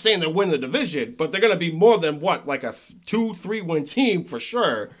 I'm not saying they'll win the division, but they're going to be more than like a 2-3 win team for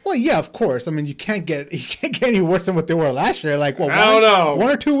sure. Well, yeah, of course. I mean, you can't get any worse than what they were last year. Like, I don't know, 1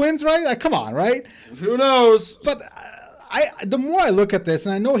 or 2 wins, right? Like, come on, right? Who knows? But the more I look at this,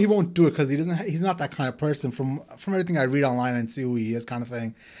 and I know he won't do it because he's not that kind of person. From everything I read online and see who he is, kind of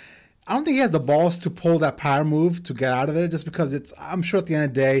thing. I don't think he has the balls to pull that power move to get out of it just because I'm sure at the end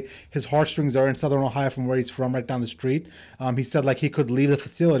of the day, his heartstrings are in Southern Ohio from where he's from, right down the street. He said like he could leave the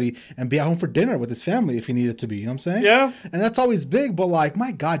facility and be at home for dinner with his family if he needed to be. You know what I'm saying? Yeah. And that's always big, but like,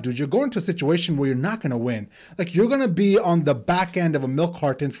 my God, dude, you're going to a situation where you're not going to win. Like, you're going to be on the back end of a milk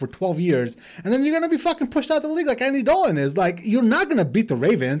carton for 12 years, and then you're going to be fucking pushed out of the league like Andy Dolan is. Like, you're not going to beat the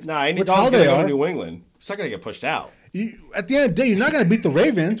Ravens. Nah, Andy Dolan's going to go to New England. He's not going to get pushed out. At the end of the day, you're not going to beat the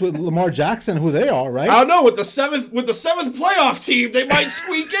Ravens with Lamar Jackson, who they are, right? I don't know. With the seventh playoff team, they might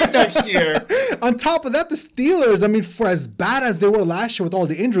squeak in next year. On top of that, the Steelers, I mean, for as bad as they were last year with all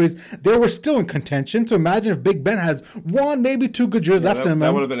the injuries, they were still in contention. So imagine if Big Ben has 1, maybe 2 good years left in him.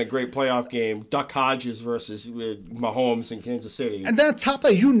 That would have been a great playoff game. Duck Hodges versus Mahomes in Kansas City. And then on top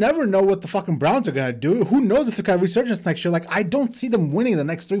of that, you never know what the fucking Browns are going to do. Who knows if they got a resurgence next year? Like, I don't see them winning the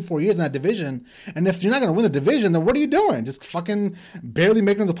next 3-4 years in that division. And if you're not going to win the division, then what are you doing? Just fucking barely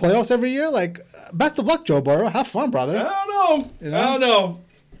making the playoffs every year? Like, best of luck, Joe Burrow. Have fun, brother. I don't know. You know? I don't know.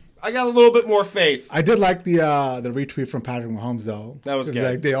 I got a little bit more faith. I did like the retweet from Patrick Mahomes, though. That was good.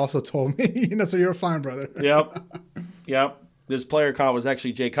 Like, they also told me, so you're fine, brother. Yep. This player comp was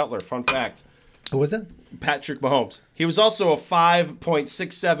actually Jay Cutler. Fun fact. Who was it? Patrick Mahomes. He was also a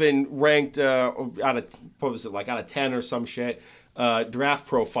 5.67 ranked out of 10 or some shit. Draft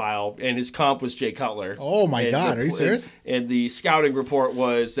profile, and his comp was Jay Cutler. Oh my God, are you serious? And the scouting report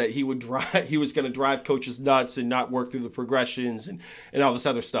was that he was going to drive coaches nuts and not work through the progressions and all this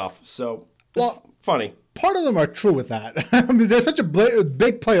other stuff. So funny. Part of them are true with that. I mean, there's such a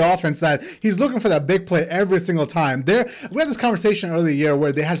big play offense that he's looking for that big play every single time. We had this conversation earlier year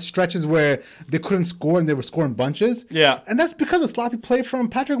where they had stretches where they couldn't score and they were scoring bunches. Yeah. And that's because of sloppy play from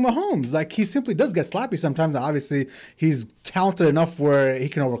Patrick Mahomes. Like, he simply does get sloppy sometimes. Obviously, he's talented enough where he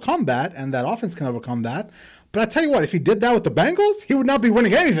can overcome that, and that offense can overcome that. But I tell you what, if he did that with the Bengals, he would not be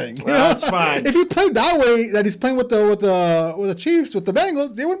winning anything. That's fine. If he played that way that he's playing with the Chiefs, with the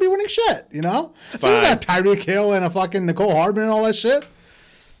Bengals, they wouldn't be winning shit. It's fine. You got Tyreek Hill and a fucking Nicole Hardman and all that shit.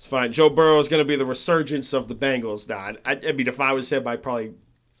 It's fine. Joe Burrow is going to be the resurgence of the Bengals. Nah, I mean, if I was him, I'd probably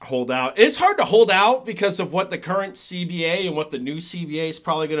hold out. It's hard to hold out because of what the current CBA and what the new CBA is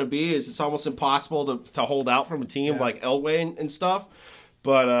probably going to be. It's almost impossible to hold out from a team like Elway and stuff.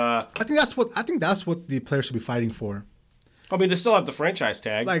 But I think that's what the players should be fighting for. I mean, they still have the franchise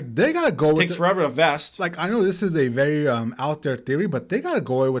tag. Like, they gotta go. It takes forever to vest. Like, I know this is a very out there theory, but they gotta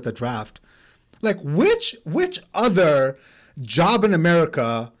go away with the draft. Like, which other job in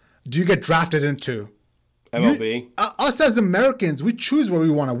America do you get drafted into? MLB. Us as Americans, we choose where we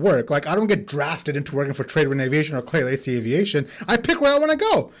want to work. Like, I don't get drafted into working for Tradewind Aviation or Clay Lacy Aviation. I pick where I want to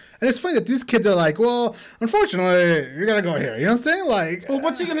go. And it's funny that these kids are like, well, unfortunately, you're going to go here. You know what I'm saying? Like, well,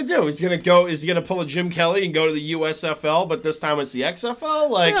 what's he going to do? Is he going to pull a Jim Kelly and go to the USFL, but this time it's the XFL?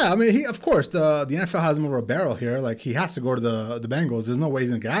 Like, yeah, I mean, of course, the NFL has him over a barrel here. Like, he has to go to the Bengals. There's no way he's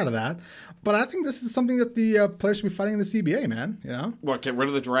going to get out of that. But I think this is something that the players should be fighting in the CBA, man. What, get rid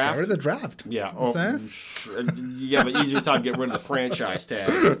of the draft? Get rid of the draft. Yeah. You have an easier time getting rid of the franchise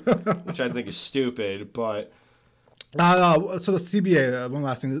tag, which I think is stupid, but... so the CBA, one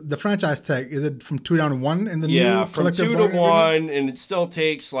last thing. The franchise tag, is it from 2 down to 1 in the new collective bargaining agreement? Yeah, from 2 to 1, and it still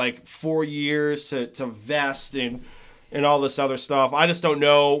takes like 4 years to vest and all this other stuff. I just don't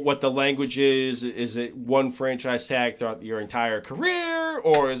know what the language is. Is it one franchise tag throughout your entire career,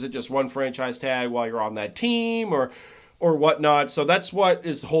 or is it just one franchise tag while you're on that team, or whatnot? So that's what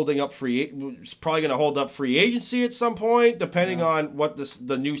is holding up it's probably going to hold up free agency at some point, depending on what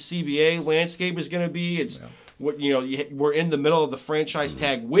the new CBA landscape is going to be. It's we're in the middle of the franchise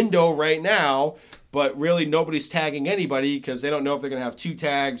tag window right now. But really, nobody's tagging anybody because they don't know if they're going to have 2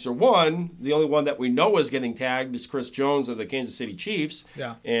 tags or 1. The only one that we know is getting tagged is Chris Jones of the Kansas City Chiefs.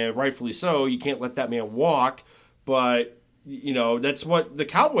 Yeah. And rightfully so. You can't let that man walk. But, that's what the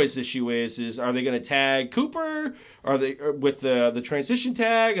Cowboys' issue is are they going to tag Cooper? Are they with the transition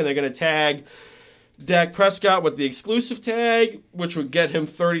tag? Are they going to tag Dak Prescott with the exclusive tag, which would get him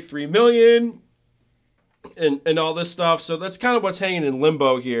 $33 million? And all this stuff. So that's kind of what's hanging in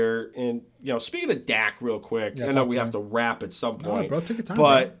limbo here. And, speaking of Dak real quick, I know we have to wrap at some point. No, bro, take your time.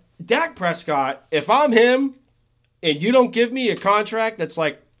 But man. Dak Prescott, if I'm him and you don't give me a contract that's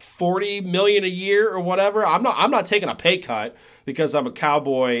like $40 million a year or whatever, I'm not taking a pay cut because I'm a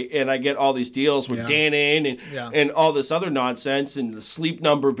Cowboy and I get all these deals with Dannon and all this other nonsense and the sleep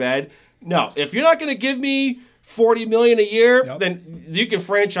number bed. No, if you're not going to give me $40 million a year, then you can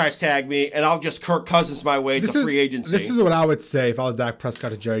franchise tag me, and I'll just Kirk Cousins my way to free agency. This is what I would say if I was Dak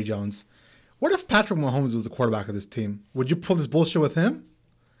Prescott or Jerry Jones. What if Patrick Mahomes was the quarterback of this team? Would you pull this bullshit with him?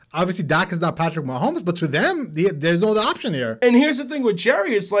 Obviously, Dak is not Patrick Mahomes, but to them, there's no other option here. And here's the thing with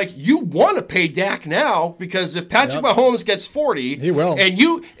Jerry is like, you want to pay Dak now because if Patrick Mahomes gets 40, he will. And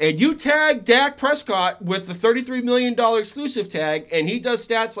you tag Dak Prescott with the $33 million exclusive tag, and he does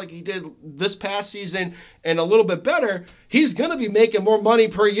stats like he did this past season and a little bit better, he's going to be making more money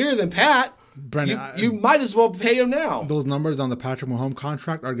per year than Pat. Brendan, you might as well pay him now. Those numbers on the Patrick Mahomes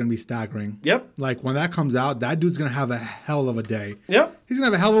contract are going to be staggering. Yep. Like, when that comes out, that dude's going to have a hell of a day. Yep. He's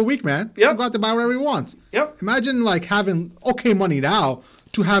going to have a hell of a week, man. Yep. He'll go out to buy whatever he wants. Yep. Imagine, like, having okay money now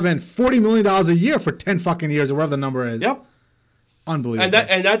to having $40 million a year for 10 fucking years or whatever the number is. Yep. Unbelievable.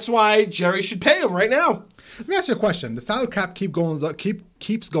 And that's why Jerry should pay him right now. Let me ask you a question. The salary cap keeps going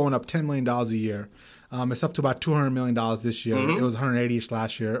up $10 million a year. It's up to about $200 million this year. Mm-hmm. It was 180-ish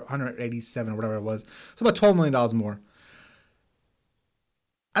last year, 187 or whatever it was. So about $12 million more.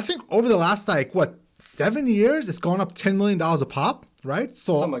 I think over the last, 7 years, it's gone up $10 million a pop, right?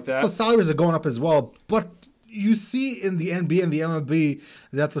 So, something like that. So salaries are going up as well. But you see in the NBA and the MLB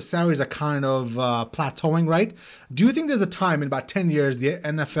that the salaries are kind of plateauing, right? Do you think there's a time in about 10 years the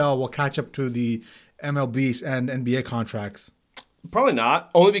NFL will catch up to the MLB and NBA contracts? Probably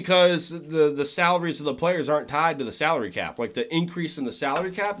not. Only because the salaries of the players aren't tied to the salary cap. Like, the increase in the salary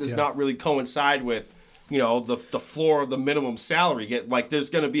cap does not really coincide with, the floor of the minimum salary.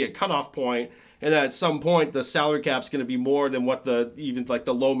 There's going to be a cutoff point, and then at some point the salary cap's going to be more than what the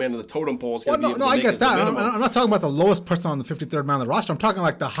low man of the totem pole is going to be. No, I get that. I'm not talking about the lowest person on the 53rd man on the roster. I'm talking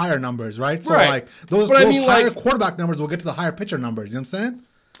like the higher numbers, right? So right. those higher quarterback numbers will get to the higher pitcher numbers. You know what I'm saying?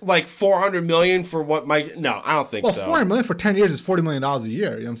 Like $400 million for what Mike? No, I don't think so. $400 million for 10 years is $40 million a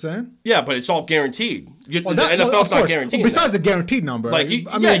year. You know what I'm saying? Yeah, but it's all guaranteed. The NFL's not guaranteed. Well, besides the guaranteed number, like you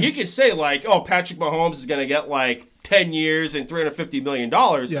could say like, oh, Patrick Mahomes is going to get like 10 years and $350 million.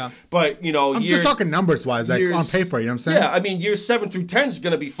 Yeah. But, you know, I'm just talking numbers-wise, like on paper, you know what I'm saying? Yeah, I mean, years 7 through 10 is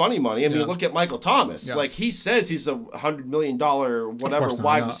going to be funny money. I mean, look at Michael Thomas. Yeah. Like, he says he's a $100 million whatever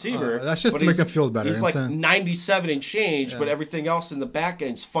wide receiver. That's just to make them feel better. He's like 97 and change, but everything else in the back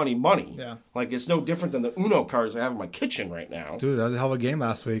end is funny money. Yeah. Like, it's no different than the Uno cards I have in my kitchen right now. Dude, that was a hell of a game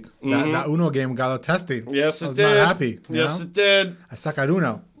last week. That Uno game got a little testy. Yes, it did. I was not happy. Yes, it did. I suck at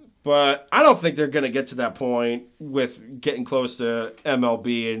Uno. But I don't think they're going to get to that point with getting close to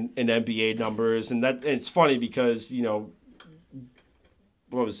MLB and NBA numbers. And it's funny because, you know,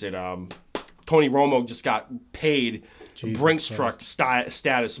 what was it? Tony Romo just got paid Brinks truck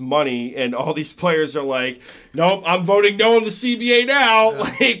status money. And all these players are like, nope, I'm voting no in the CBA now. Yeah.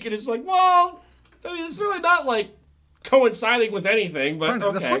 Like, and it's like, well, I mean, it's really not like coinciding with anything, but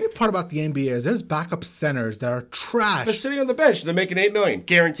okay. The funny part about the NBA is there's backup centers that are trash. They're sitting on the bench. They're making $8 million,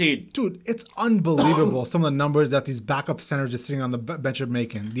 guaranteed. Dude, it's unbelievable some of the numbers that these backup centers just sitting on the bench are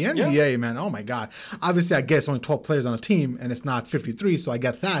making. The NBA, man, oh my God. Obviously, I guess only 12 players on a team, and it's not 53, so I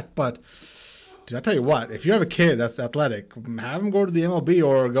get that. But, dude, I tell you what, if you have a kid that's athletic, have him go to the MLB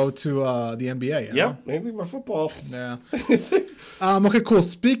or go to the NBA. Yeah, maybe more football. Yeah. Okay, cool.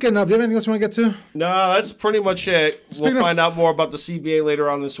 Speaking of, do you have anything else you want to get to? No, that's pretty much it. We'll find out more about the CBA later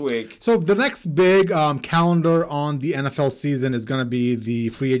on this week. So the next big calendar on the NFL season is going to be the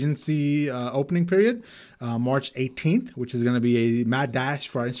free agency opening period, March 18th, which is going to be a mad dash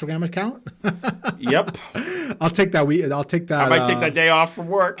for our Instagram account. Yep. I'll take that. I might take that day off from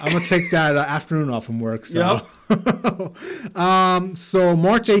work. I'm going to take that afternoon off from work. So. Yep. So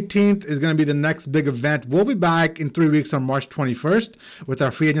March 18th is going to be the next big event. We'll be back in 3 weeks on March 21st with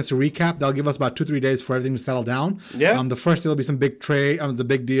our free agency recap. That'll give us about 2-3 days for everything to settle down. Yeah. The first day will be some big the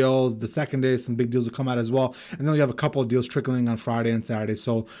big deals. The second day, some big deals will come out as well. And then we have a couple of deals trickling on Friday and Saturday.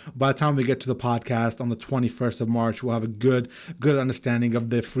 So by the time we get to the podcast on the 21st of March, we'll have a good understanding of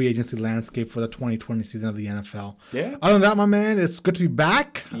the free agency landscape for the 2020 season of the NFL. Yeah. Other than that, my man, it's good to be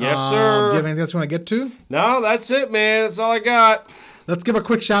back. Yes, sir. Do you have anything else you want to get to? No, that's it, man. That's all I got. Let's give a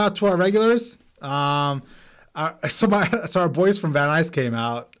quick shout out to our regulars. So our boys from Van Nuys came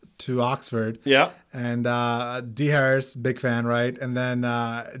out to Oxford. Yeah. And D. Harris, big fan, right? And then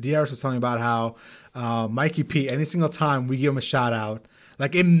D. Harris was telling me about how Mikey P, any single time we give him a shout out,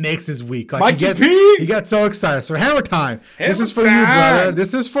 like it makes his week. Like he gets so excited. So hammer time. This is for you, brother.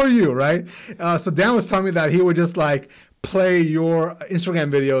 This is for you, right? So Dan was telling me that he would just like play your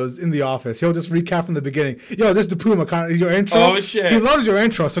Instagram videos in the office. He'll just recap from the beginning. Yo, this is the Puma, your intro. Oh shit! He loves your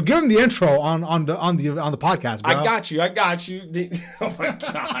intro, so give him the intro on the podcast, bro. I got you. Oh my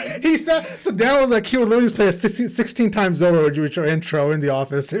God. He said so. Dan was like, he would literally play 16 times over with your intro in the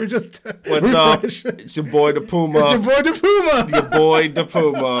office. It was just what's up? It's your boy the Puma. It's your boy the Puma. Your boy the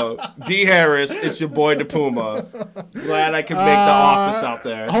Puma. D Harris. It's your boy the Puma. Glad I could make the office out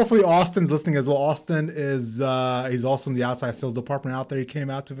there. Hopefully Austin's listening as well. Austin is he's also in the outside sales department out there. He came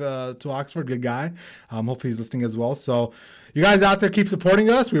out to Oxford. Good guy. Hopefully he's listening as well. So you guys out there, keep supporting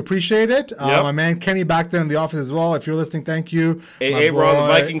us. We appreciate it. Yep. My man Kenny back there in the office as well. If you're listening, thank you. Hey, Ron, the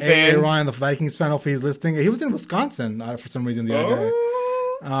Viking fan. Hey, Ryan, the Vikings fan. Hopefully he's listening. He was in Wisconsin for some reason the other day.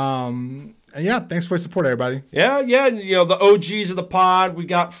 And yeah, thanks for your support, everybody. Yeah. You know, the OGs of the pod. We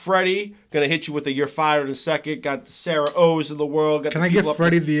got Freddie. Gonna hit you with the You're Fired in a second. Got the Sarah O's of the world. Can I give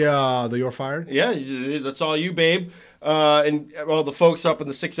Freddie the You're Fired? Yeah, that's all you, babe. And all the folks up in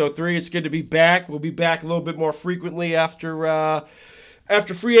the 603. It's good to be back. We'll be back a little bit more frequently after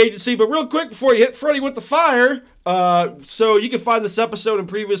free agency. But real quick before you hit Freddie with the fire, so you can find this episode and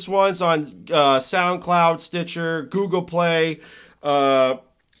previous ones on SoundCloud, Stitcher, Google Play.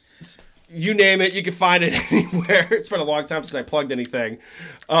 You name it, you can find it anywhere. It's been a long time since I plugged anything.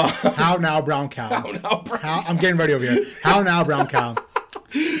 How now, brown cow? I'm getting ready over here. How now, brown cow?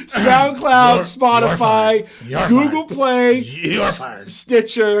 SoundCloud, Spotify, Google Play,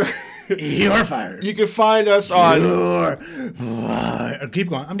 Stitcher. You're fired. You can find us on keep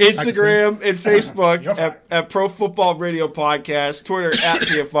going. Instagram and Facebook at Pro Football Radio Podcast, Twitter at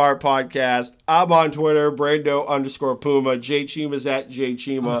PFR Podcast. I'm on Twitter, Brando_Puma. J Chima's at J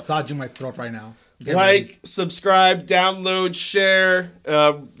Chima. I'm massaging my throat right now. Subscribe, download, share.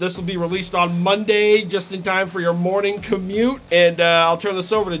 This will be released on Monday, just in time for your morning commute. And I'll turn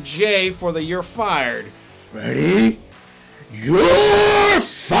this over to Jay for the You're Fired. Ready? You're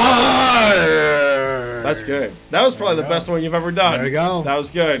fired! That's good. That was probably the best one you've ever done. There you go. That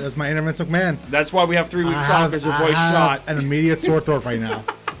was good. That's my inner Vince McMahon. That's why we have 3 weeks off, because your voice shot. An immediate sore throat right now.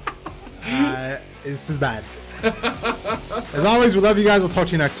 This is bad. As always, we love you guys. We'll talk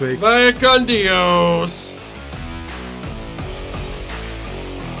to you next week. Vaya con Dios.